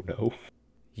 Oh no.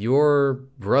 Your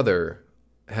brother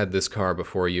had this car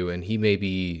before you, and he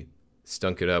maybe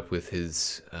stunk it up with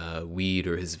his weed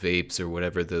or his vapes or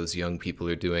whatever those young people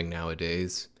are doing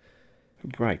nowadays.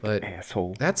 Right, But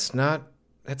asshole. That's not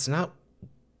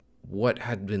what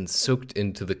had been soaked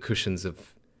into the cushions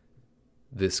of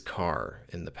this car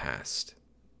in the past.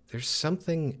 There's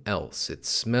something else. It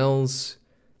smells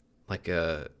like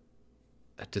a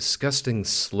disgusting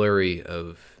slurry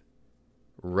of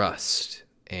rust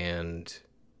and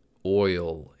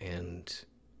oil and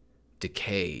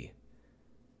decay.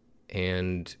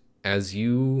 And as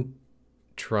you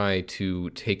try to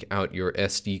take out your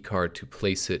SD card to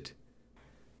place it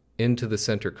into the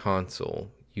center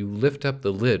console, you lift up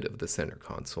the lid of the center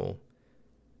console,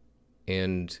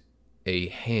 and a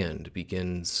hand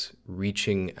begins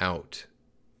reaching out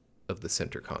of the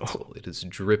center console. It is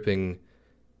dripping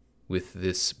with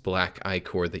this black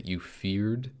ichor that you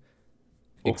feared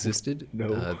existed,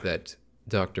 no. that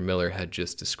Dr. Miller had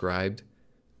just described.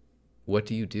 What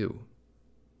do? You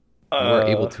are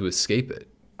able to escape it.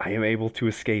 I am able to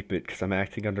escape it because I'm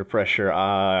acting under pressure.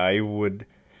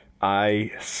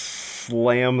 I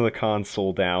slam the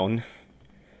console down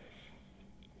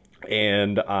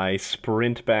and I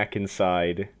sprint back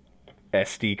inside,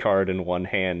 SD card in one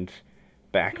hand,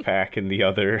 backpack in the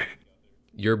other.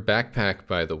 Your backpack,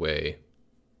 by the way,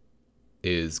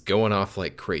 is going off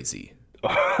like crazy.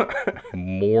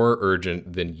 More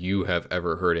urgent than you have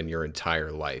ever heard in your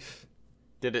entire life.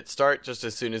 Did it start just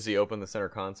as soon as he opened the center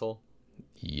console?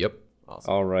 Yep.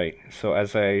 Awesome. All right. So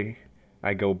as I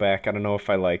go back, I don't know if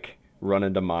I run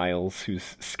into Miles,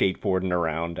 who's skateboarding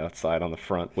around outside on the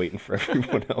front, waiting for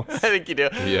everyone else. I think you do.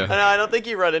 Yeah. I don't think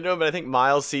you run into him, but I think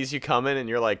Miles sees you coming and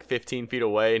you're like 15 feet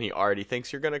away and he already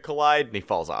thinks you're going to collide and he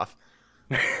falls off.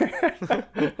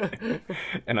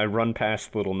 And I run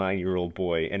past the little 9-year-old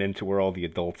boy and into where all the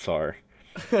adults are.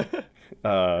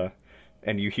 And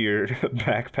you hear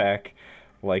backpack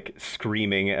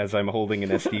screaming as I'm holding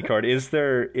an SD card. Is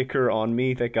there ichor on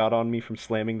me that got on me from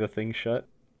slamming the thing shut?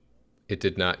 It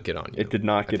did not get on you. It did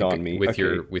not get on me. With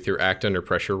Okay. your act under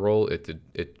pressure roll,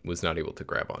 it was not able to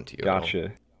grab onto you.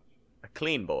 Gotcha. A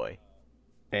clean boy.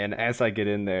 And as I get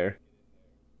in there,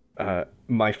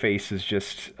 my face is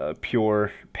just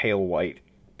pure pale white,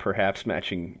 perhaps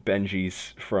matching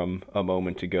Benji's from a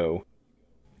moment ago.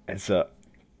 As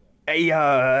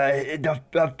hey,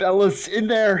 the fella's in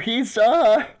there. He's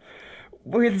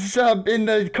with in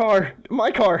the car,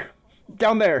 my car,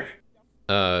 down there.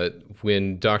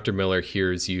 When Dr. Miller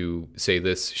hears you say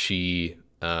this, she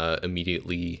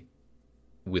immediately,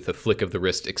 with a flick of the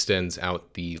wrist, extends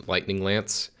out the lightning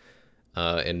lance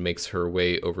and makes her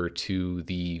way over to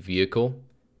the vehicle.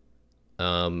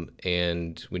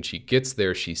 And when she gets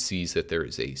there, she sees that there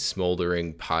is a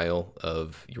smoldering pile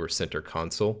of your center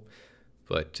console,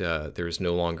 but there is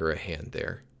no longer a hand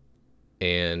there.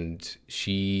 And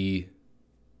she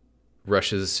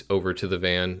rushes over to the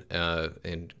van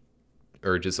and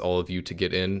urges all of you to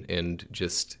get in and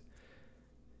just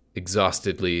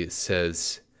exhaustedly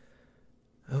says,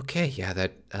 "Okay, yeah,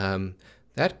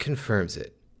 that confirms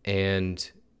it.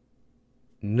 And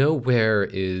nowhere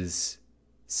is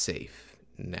safe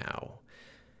now.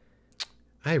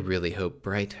 I really hope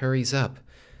Bright hurries up."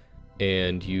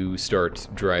 And you start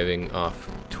driving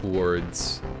off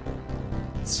towards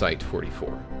Site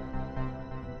 44.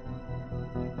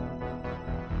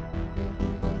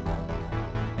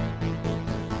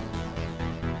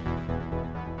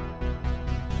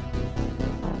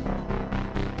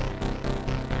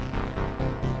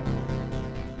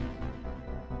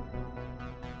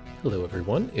 Hello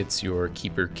everyone, it's your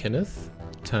Keeper Kenneth.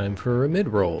 Time for a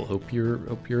mid-roll. Hope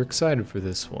you're excited for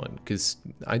this one, because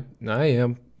I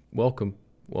am. Welcome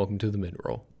to the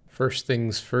mid-roll. First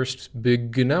things first,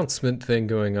 big announcement thing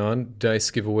going on.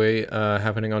 Dice giveaway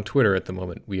happening on Twitter at the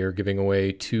moment. We are giving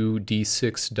away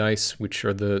 2d6 dice, which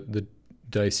are the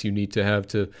dice you need to have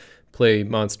to play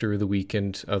Monster of the Week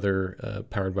and other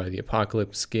Powered by the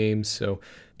Apocalypse games. So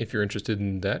if you're interested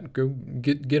in that, go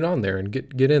get on there and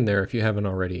get in there if you haven't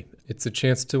already. It's a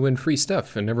chance to win free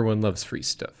stuff, and everyone loves free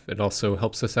stuff. It also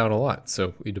helps us out a lot,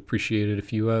 so we'd appreciate it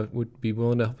if you would be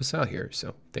willing to help us out here.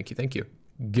 So thank you.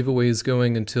 Giveaway is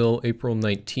going until April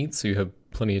 19th, so you have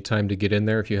plenty of time to get in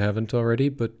there if you haven't already.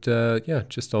 But yeah,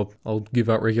 just I'll give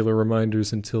out regular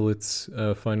reminders until it's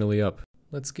finally up.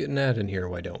 Let's get an ad in here,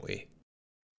 why don't we?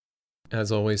 As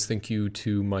always, thank you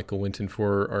to Michael Winton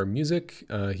for our music.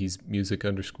 He's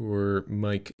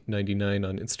music_Mike99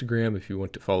 on Instagram if you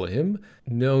want to follow him.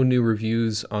 No new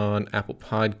reviews on Apple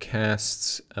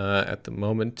Podcasts at the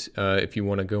moment. If you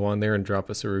want to go on there and drop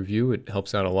us a review, it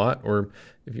helps out a lot. Or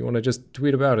if you want to just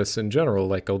tweet about us in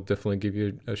general, I'll definitely give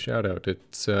you a shout out.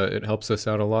 It helps us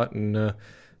out a lot, and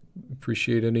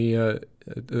appreciate any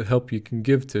help you can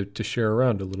give to share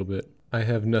around a little bit. I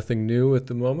have nothing new at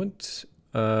the moment.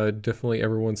 Definitely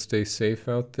everyone stay safe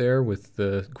out there with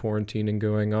the quarantining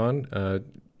going on.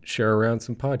 Share around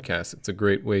some podcasts. It's a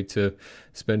great way to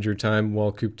spend your time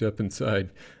while cooped up inside.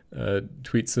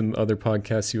 Tweet some other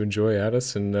podcasts you enjoy at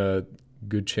us, and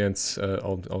good chance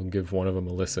I'll give one of them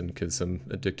a listen, because I'm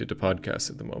addicted to podcasts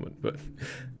at the moment. But I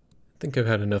think I've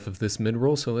had enough of this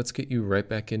mid-roll, so let's get you right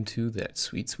back into that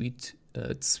sweet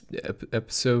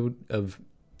episode of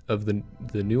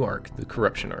the new arc, the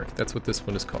corruption arc. That's what this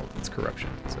one is called. It's corruption.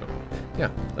 So yeah,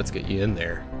 let's get you in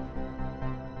there.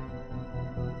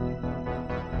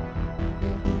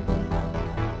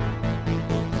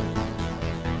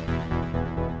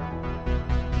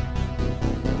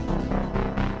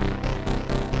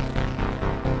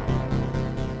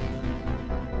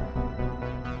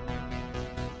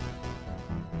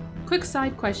 Quick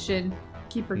side question,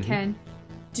 Keeper Ken.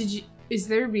 Is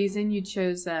there a reason you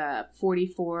chose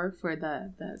 44 for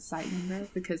the site number?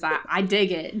 Because I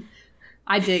dig it.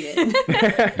 I dig it.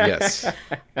 Yes.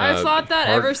 I've thought that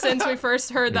ever since we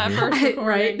first heard that first recording.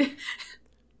 Right.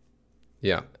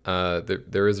 Yeah.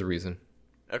 There is a reason.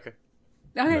 Okay.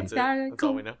 Okay, That's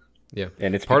all we know. Yeah.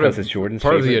 And it's part because of it's Jordan's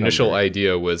part of the favorite initial number.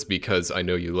 idea was because I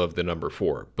know you love the number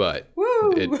 4, but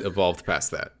Woo! it evolved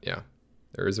past that. Yeah.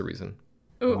 There is a reason.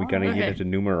 Ooh, Are we gonna get okay. into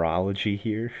numerology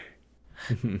here?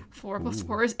 4 plus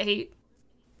 4 is 8.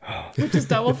 Which is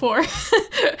double 4.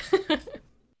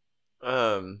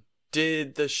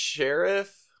 Did the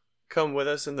sheriff come with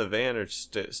us in the van, or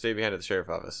stay behind at the sheriff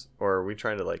office? Or are we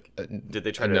trying to did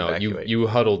they try to evacuate? You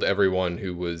huddled everyone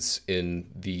who was in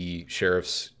the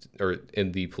sheriff's or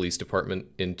in the police department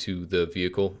into the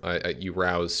vehicle. You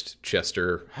roused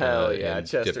Chester. Hell yeah, and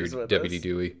Chester's with Deputy us.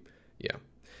 Dewey. Yeah.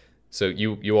 So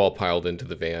you all piled into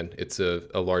the van. It's a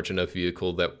large enough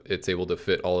vehicle that it's able to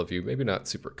fit all of you. Maybe not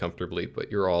super comfortably,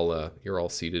 but you're all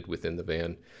seated within the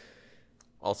van.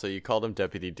 Also, you called him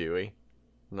Deputy Dewey,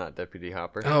 not Deputy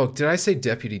Hopper. Oh, did I say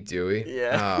Deputy Dewey?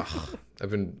 Yeah.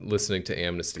 I've been listening to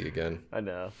Amnesty again. I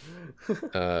know.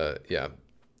 Yeah.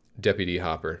 Deputy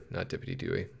Hopper, not Deputy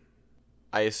Dewey.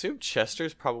 I assume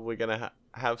Chester's probably gonna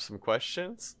have some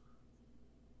questions,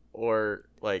 or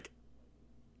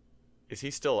is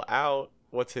he still out?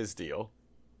 What's his deal?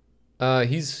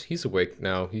 He's awake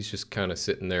now. He's just kind of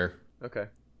sitting there. Okay.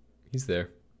 He's there.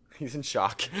 He's in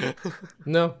shock.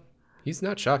 No, he's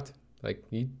not shocked.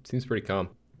 He seems pretty calm.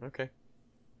 Okay.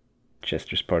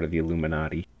 Chester's part of the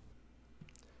Illuminati.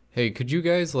 Hey, could you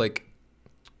guys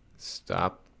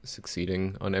stop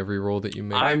succeeding on every roll that you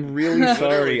make? I'm really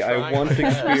sorry. I want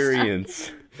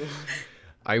experience.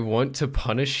 I want to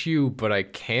punish you, but I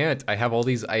can't. I have all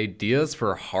these ideas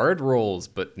for hard rolls,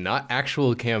 but not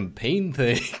actual campaign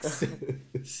things.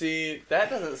 See, that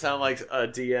doesn't sound like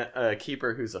a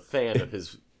keeper who's a fan of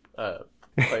his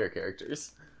player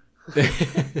characters.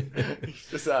 He's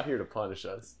just out here to punish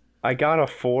us. I got a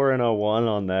 4 and a 1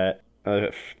 on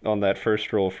that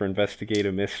first roll for investigate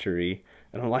a mystery,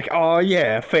 and I'm like, oh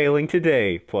yeah, failing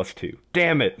today, +2.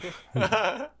 Damn it.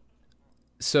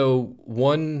 So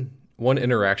one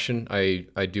interaction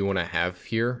I do want to have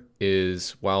here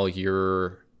is while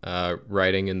you're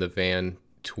riding in the van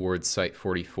towards Site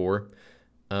 44,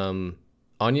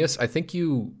 Agnes, I think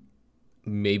you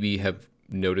maybe have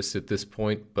noticed at this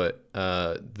point, but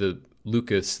the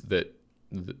Lucas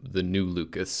the new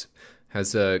Lucas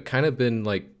has kind of been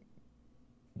like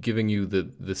giving you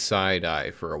the side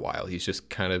eye for a while. He's just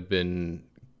kind of been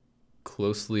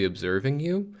closely observing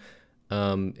you.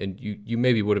 And you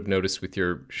maybe would have noticed with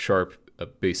your sharp,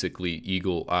 basically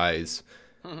eagle eyes,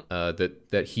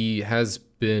 that he has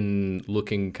been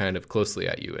looking kind of closely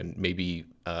at you and maybe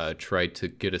tried to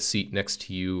get a seat next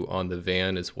to you on the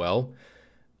van as well.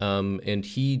 And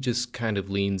he just kind of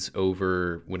leans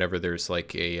over whenever there's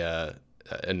like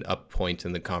an up point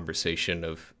in the conversation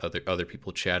of other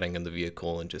people chatting in the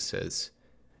vehicle and just says,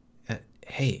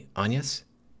 "Hey, Agnes?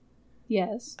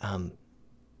 Yes.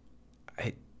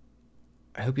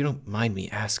 I hope you don't mind me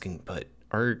asking, but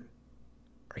are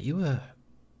you a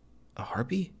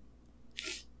harpy?"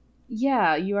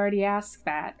 Yeah, you already asked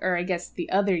that. Or I guess the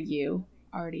other you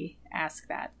already asked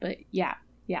that. But yeah,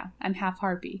 I'm half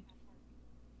harpy.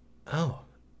 Oh,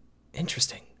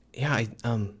 interesting. Yeah,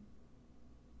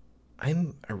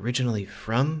 I'm originally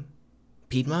from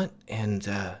Piedmont, and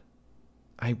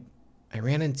I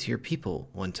ran into your people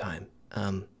one time.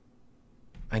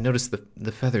 I noticed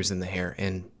the feathers in the hair,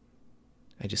 and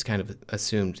I just kind of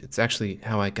assumed it's actually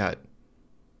how I got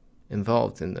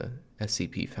involved in the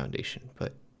SCP Foundation,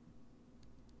 but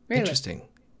Really? interesting.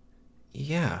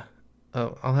 Yeah.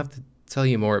 Oh, I'll have to tell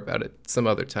you more about it some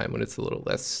other time when it's a little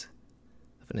less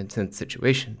of an intense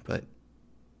situation, but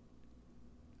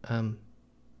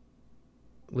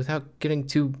without getting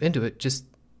too into it, just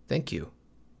thank you.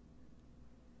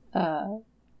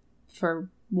 For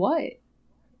what?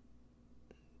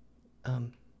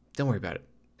 Don't worry about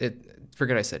it.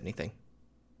 Forget I said anything.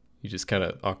 He just kind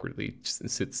of awkwardly just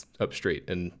sits up straight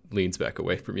and leans back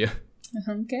away from you.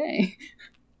 Okay.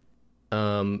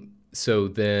 So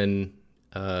then,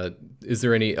 is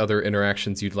there any other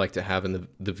interactions you'd like to have in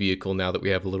the vehicle now that we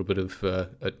have a little bit of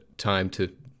a time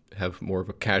to have more of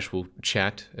a casual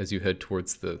chat as you head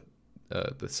towards the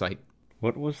site?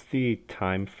 What was the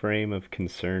time frame of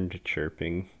concerned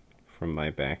chirping from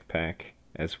my backpack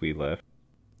as we left?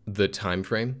 The time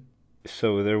frame?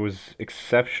 So there was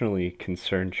exceptionally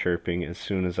concerned chirping as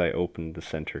soon as I opened the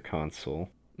center console,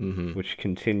 which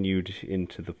continued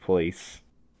into the place,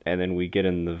 and then we get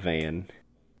in the van,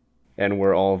 and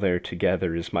we're all there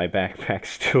together. Is my backpack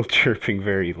still chirping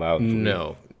very loudly?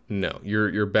 No.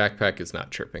 Your backpack is not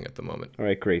chirping at the moment. All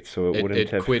right, great. So it wouldn't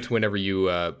have... quit whenever you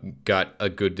got a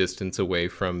good distance away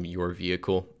from your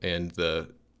vehicle, and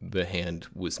the hand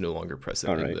was no longer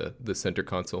present in the center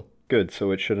console. Good,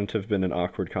 so it shouldn't have been an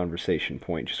awkward conversation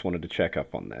point. Just wanted to check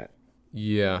up on that.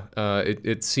 Yeah,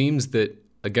 it seems that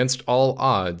against all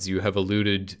odds, you have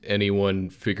eluded anyone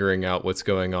figuring out what's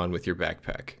going on with your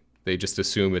backpack. They just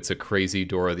assume it's a crazy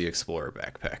Dora the Explorer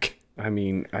backpack. I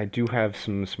mean, I do have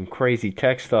some crazy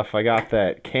tech stuff. I got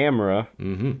that camera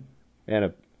and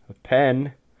a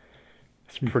pen.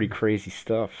 It's pretty crazy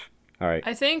stuff. All right.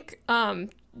 I think,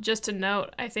 just to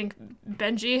note, I think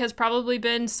Benji has probably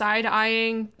been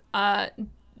side-eyeing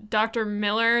Dr.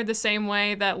 Miller the same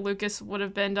way that Lucas would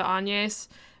have been to Agnes,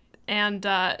 and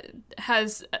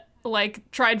has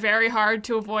tried very hard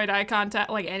to avoid eye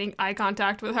contact, any eye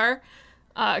contact with her,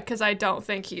 because I don't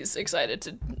think he's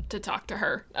excited to talk to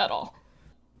her at all.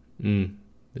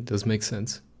 It does make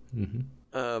sense.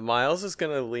 Miles is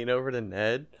gonna lean over to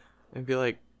Ned and be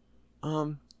like,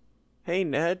 "Hey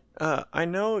Ned, I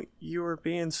know you were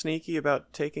being sneaky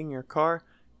about taking your car.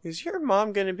 Is your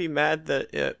mom gonna be mad that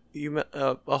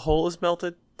a hole is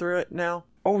melted through it now?"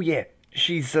 Oh yeah,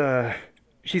 she's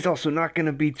also not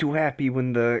gonna be too happy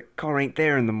when the car ain't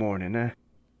there in the morning.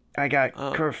 I got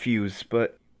curfews,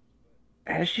 but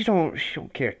she don't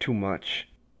care too much.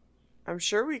 I'm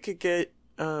sure we could get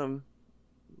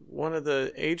one of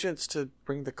the agents to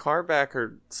bring the car back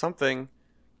or something.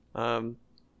 I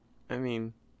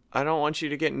mean, I don't want you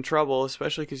to get in trouble,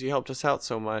 especially because you helped us out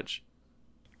so much.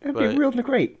 That'd be real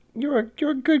great. You're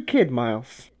a good kid,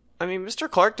 Miles. I mean, Mr.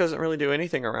 Clark doesn't really do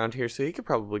anything around here, so he could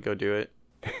probably go do it.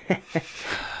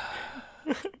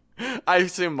 I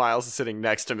assume Miles is sitting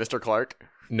next to Mr. Clark.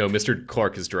 No, Mr.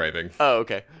 Clark is driving. Oh,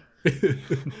 okay.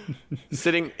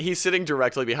 He's sitting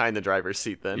directly behind the driver's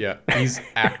seat then. Yeah, he's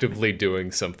actively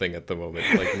doing something at the moment,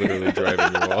 like literally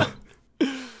driving you all.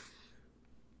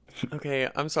 Okay,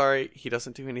 I'm sorry. He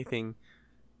doesn't do anything.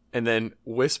 And then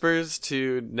whispers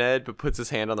to Ned, but puts his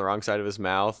hand on the wrong side of his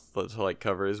mouth to like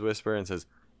cover his whisper and says,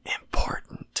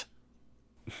 "Important."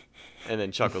 And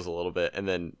then chuckles a little bit, and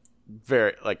then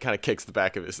very like kind of kicks the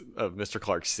back of Mr.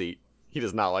 Clark's seat. He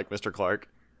does not like Mr. Clark.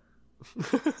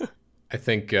 I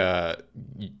think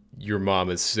your mom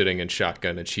is sitting in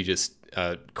shotgun, and she just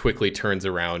quickly turns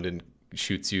around and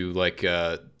shoots you like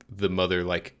the mother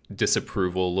like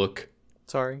disapproval look.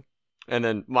 Sorry. And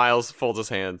then Miles folds his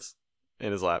hands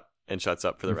in his lap and shuts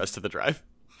up for the rest of the drive.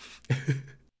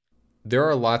 There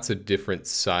are lots of different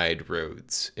side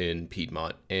roads in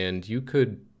Piedmont, and you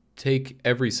could take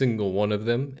every single one of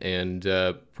them, and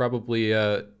probably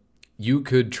you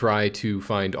could try to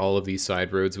find all of these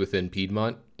side roads within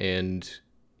Piedmont, and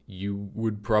you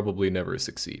would probably never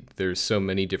succeed. There's so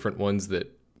many different ones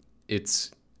that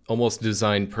it's almost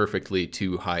designed perfectly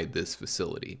to hide this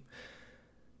facility.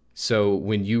 So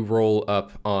when you roll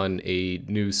up on a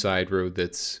new side road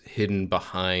that's hidden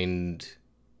behind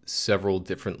several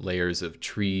different layers of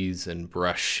trees and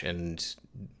brush and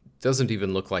doesn't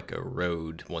even look like a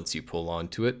road once you pull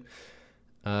onto it,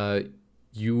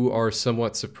 you are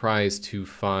somewhat surprised to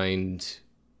find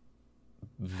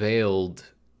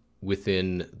veiled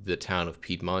within the town of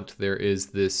Piedmont, there is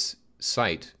this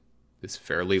site, this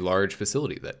fairly large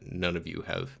facility that none of you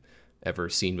have ever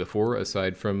seen before,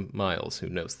 aside from Miles, who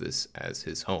knows this as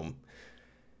his home.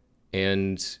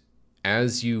 And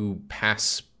as you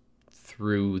pass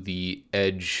through the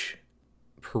edge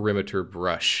perimeter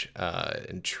brush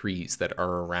and trees that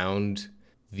are around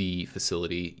the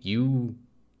facility, you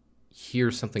hear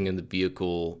something in the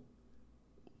vehicle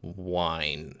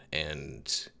whine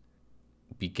and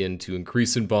begin to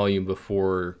increase in volume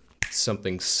before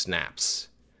something snaps.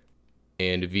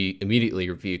 And immediately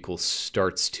your vehicle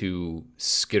starts to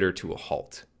skitter to a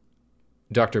halt.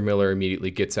 Dr. Miller immediately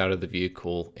gets out of the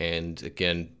vehicle and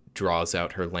again draws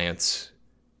out her lance,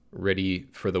 ready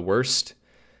for the worst.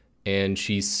 And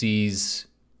she sees,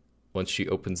 once she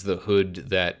opens the hood,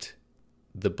 that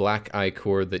the black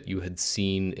ichor that you had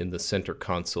seen in the center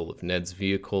console of Ned's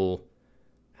vehicle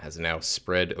has now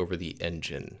spread over the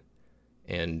engine.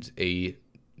 And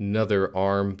another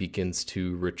arm begins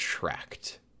to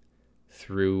retract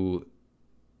through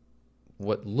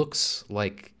what looks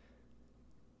like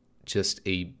just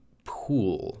a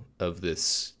pool of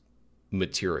this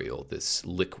material, this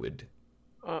liquid.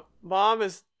 Mom,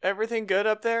 is everything good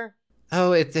up there?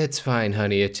 Oh, it's fine,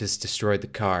 honey. It just destroyed the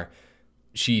car.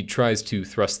 She tries to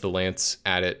thrust the lance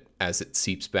at it as it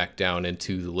seeps back down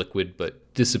into the liquid,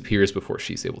 but disappears before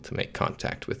she's able to make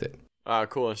contact with it.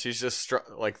 Cool. And she's just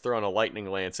throwing a lightning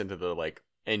lance into the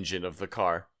engine of the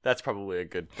car. That's probably a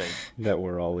good thing. That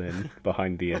we're all in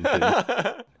behind the engine.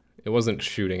 It wasn't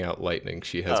shooting out lightning.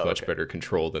 She has much better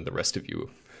control than the rest of you.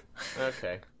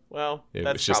 Okay. Well, it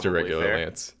that's was just a regular fair.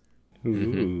 lance.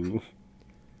 Ooh.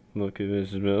 Look at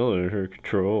Mrs. Miller, her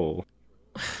control.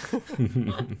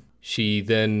 She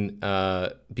then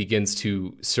begins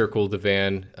to circle the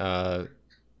van,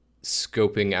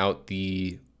 scoping out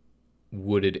the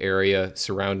wooded area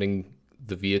surrounding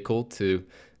the vehicle to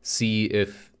see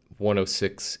if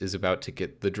 106 is about to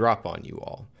get the drop on you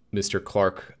all. Mr.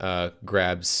 Clark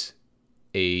grabs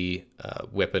a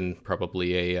weapon,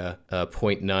 probably a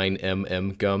 .9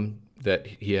 mm gun that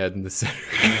he had in the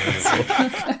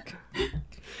center.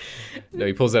 No,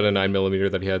 he pulls out a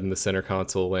 9mm that he had in the center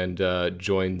console and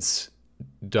joins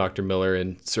Dr. Miller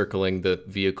in circling the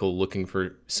vehicle looking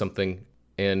for something.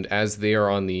 And as they are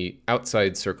on the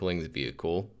outside circling the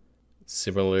vehicle,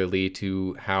 similarly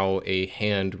to how a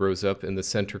hand rose up in the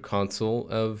center console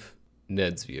of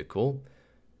Ned's vehicle,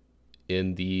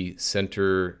 in the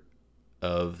center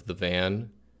of the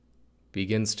van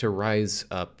begins to rise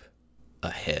up a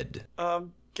head.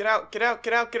 Get out, get out,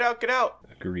 get out, get out, get out!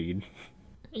 Agreed.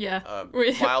 Yeah.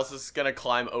 Miles is gonna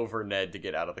climb over Ned to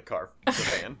get out of the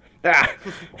van.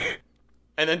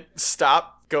 And then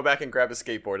stop, go back and grab a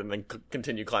skateboard, and then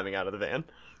continue climbing out of the van.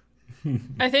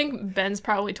 I think Ben's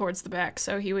probably towards the back,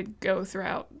 so he would go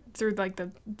through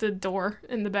the door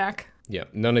in the back. Yeah,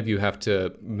 none of you have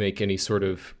to make any sort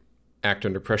of act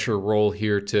under pressure roll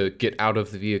here to get out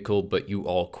of the vehicle, but you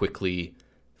all quickly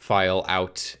file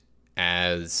out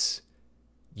as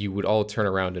you would all turn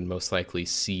around and most likely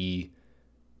see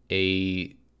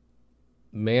a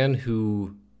man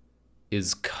who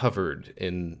is covered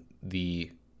in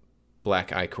the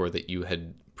black ichor that you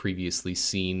had previously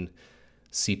seen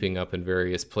seeping up in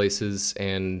various places,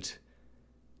 and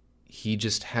he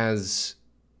just has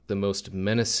the most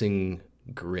menacing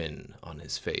grin on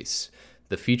his face.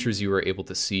 The features you are able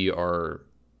to see are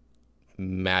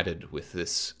matted with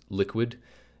this liquid,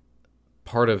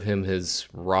 part of him has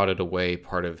rotted away.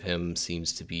 Part of him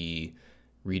seems to be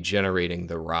regenerating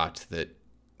the rot that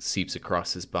seeps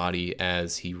across his body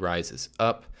as he rises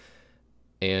up.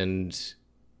 And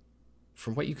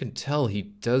from what you can tell, he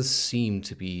does seem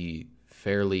to be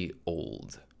fairly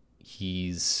old.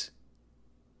 He's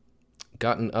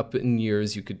gotten up in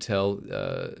years, you could tell.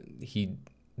 He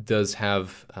does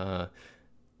have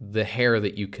the hair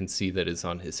that you can see that is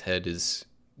on his head is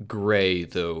gray,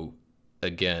 though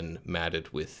again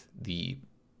matted with the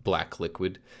black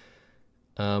liquid.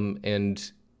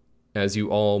 And as you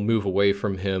all move away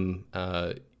from him,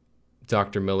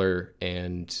 Dr. Miller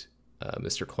and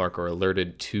Mr. Clark are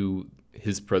alerted to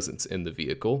his presence in the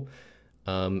vehicle.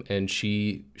 And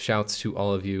she shouts to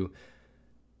all of you,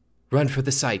 "Run for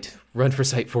the site. Run for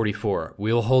Site 44.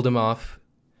 We'll hold him off.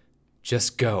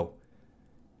 Just go."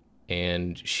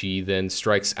 And she then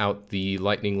strikes out the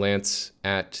lightning lance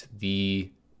at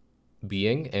the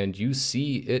being, and you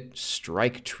see it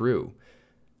strike true.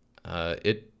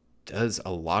 It does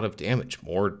a lot of damage,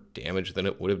 more damage than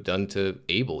it would have done to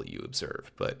Abel, you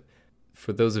observe. But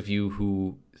for those of you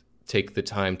who take the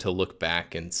time to look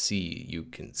back and see, you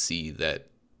can see that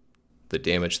the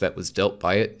damage that was dealt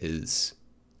by it is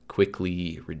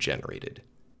quickly regenerated.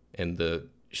 And the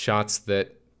shots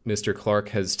that Mr. Clark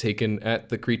has taken at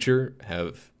the creature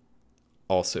have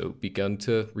also begun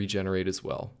to regenerate as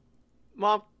well.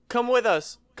 Mom, come with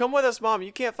us. Come with us, Mom.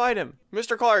 You can't fight him.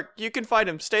 Mr. Clark, you can fight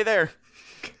him. Stay there.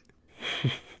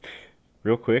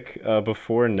 Real quick,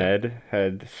 before Ned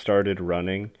had started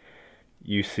running,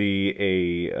 you see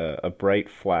a bright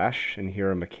flash and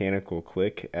hear a mechanical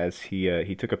click as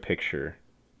he took a picture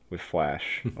with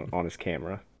flash on his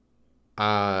camera.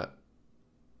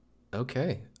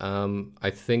 Okay. I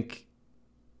think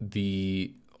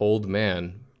the old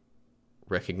man,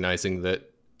 recognizing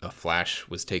that a flash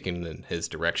was taken in his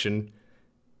direction,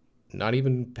 not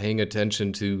even paying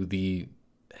attention to the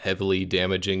heavily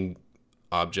damaging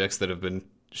objects that have been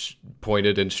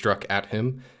pointed and struck at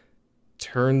him,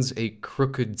 turns a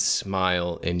crooked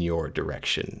smile in your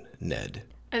direction, Ned.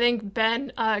 I think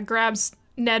Ben grabs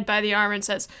Ned by the arm and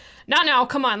says, "Not now,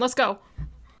 come on, let's go."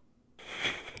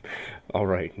 All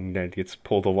right, Ned gets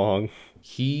pulled along.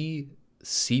 He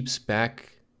seeps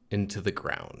back into the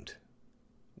ground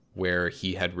where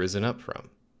he had risen up from,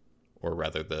 or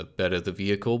rather the bed of the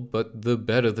vehicle, but the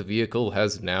bed of the vehicle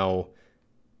has now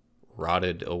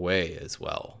rotted away as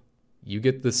well. You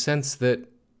get the sense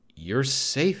that you're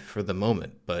safe for the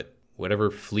moment, but whatever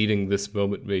fleeting this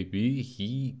moment may be,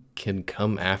 he can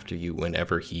come after you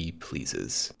whenever he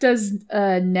pleases. Does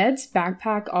Ned's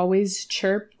backpack always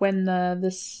chirp when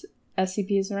this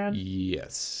SCP is around?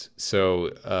 Yes. So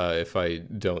if I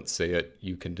don't say it,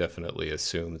 you can definitely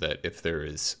assume that if there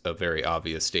is a very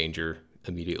obvious danger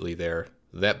immediately there,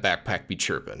 that backpack be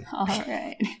chirping. All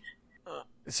right.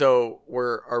 So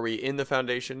are we in the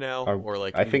Foundation now, or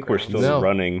like? I think we're still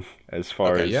running as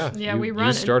far as. Yeah, we run.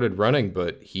 You started running,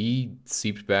 but he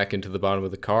seeped back into the bottom of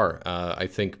the car. I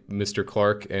think Mr.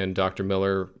 Clark and Dr.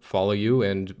 Miller follow you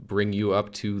and bring you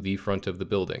up to the front of the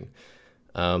building.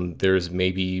 There's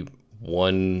maybe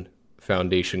one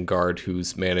Foundation guard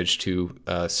who's managed to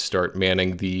start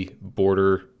manning the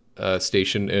border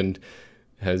station and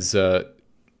has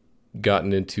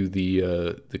gotten into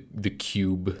the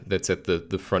cube that's at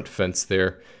the front fence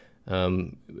there.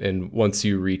 And once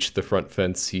you reach the front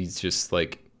fence, he's just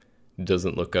like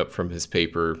doesn't look up from his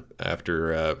paper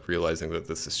after realizing that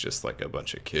this is just like a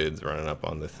bunch of kids running up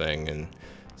on the thing and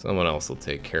someone else will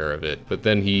take care of it. But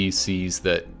then he sees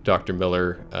that Dr.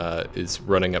 Miller is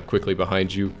running up quickly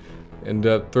behind you and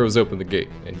throws open the gate,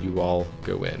 and you all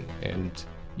go in. And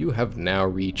you have now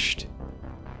reached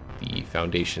the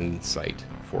Foundation Site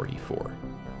 44.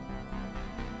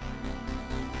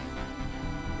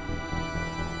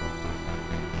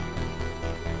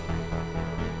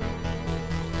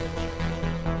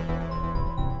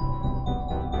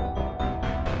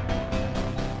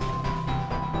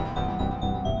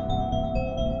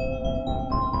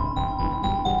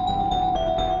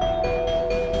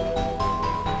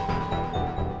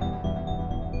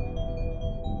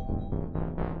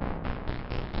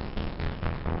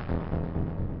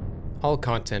 All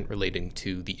content relating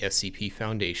to the SCP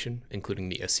Foundation, including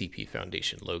the SCP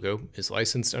Foundation logo, is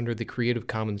licensed under the Creative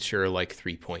Commons Sharealike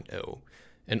 3.0,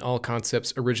 and all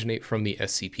concepts originate from the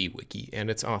SCP Wiki and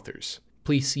its authors.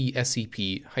 Please see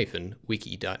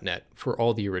scp-wiki.net for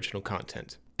all the original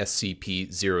content.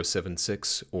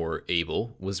 SCP-076, or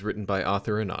Abel, was written by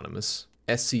author Anonymous.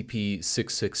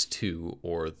 SCP-662,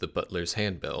 or The Butler's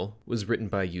Handbell, was written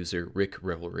by user Rick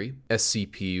Revelry.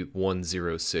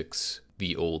 SCP-106,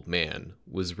 The Old Man,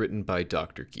 was written by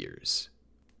Dr. Gears.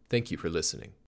 Thank you for listening.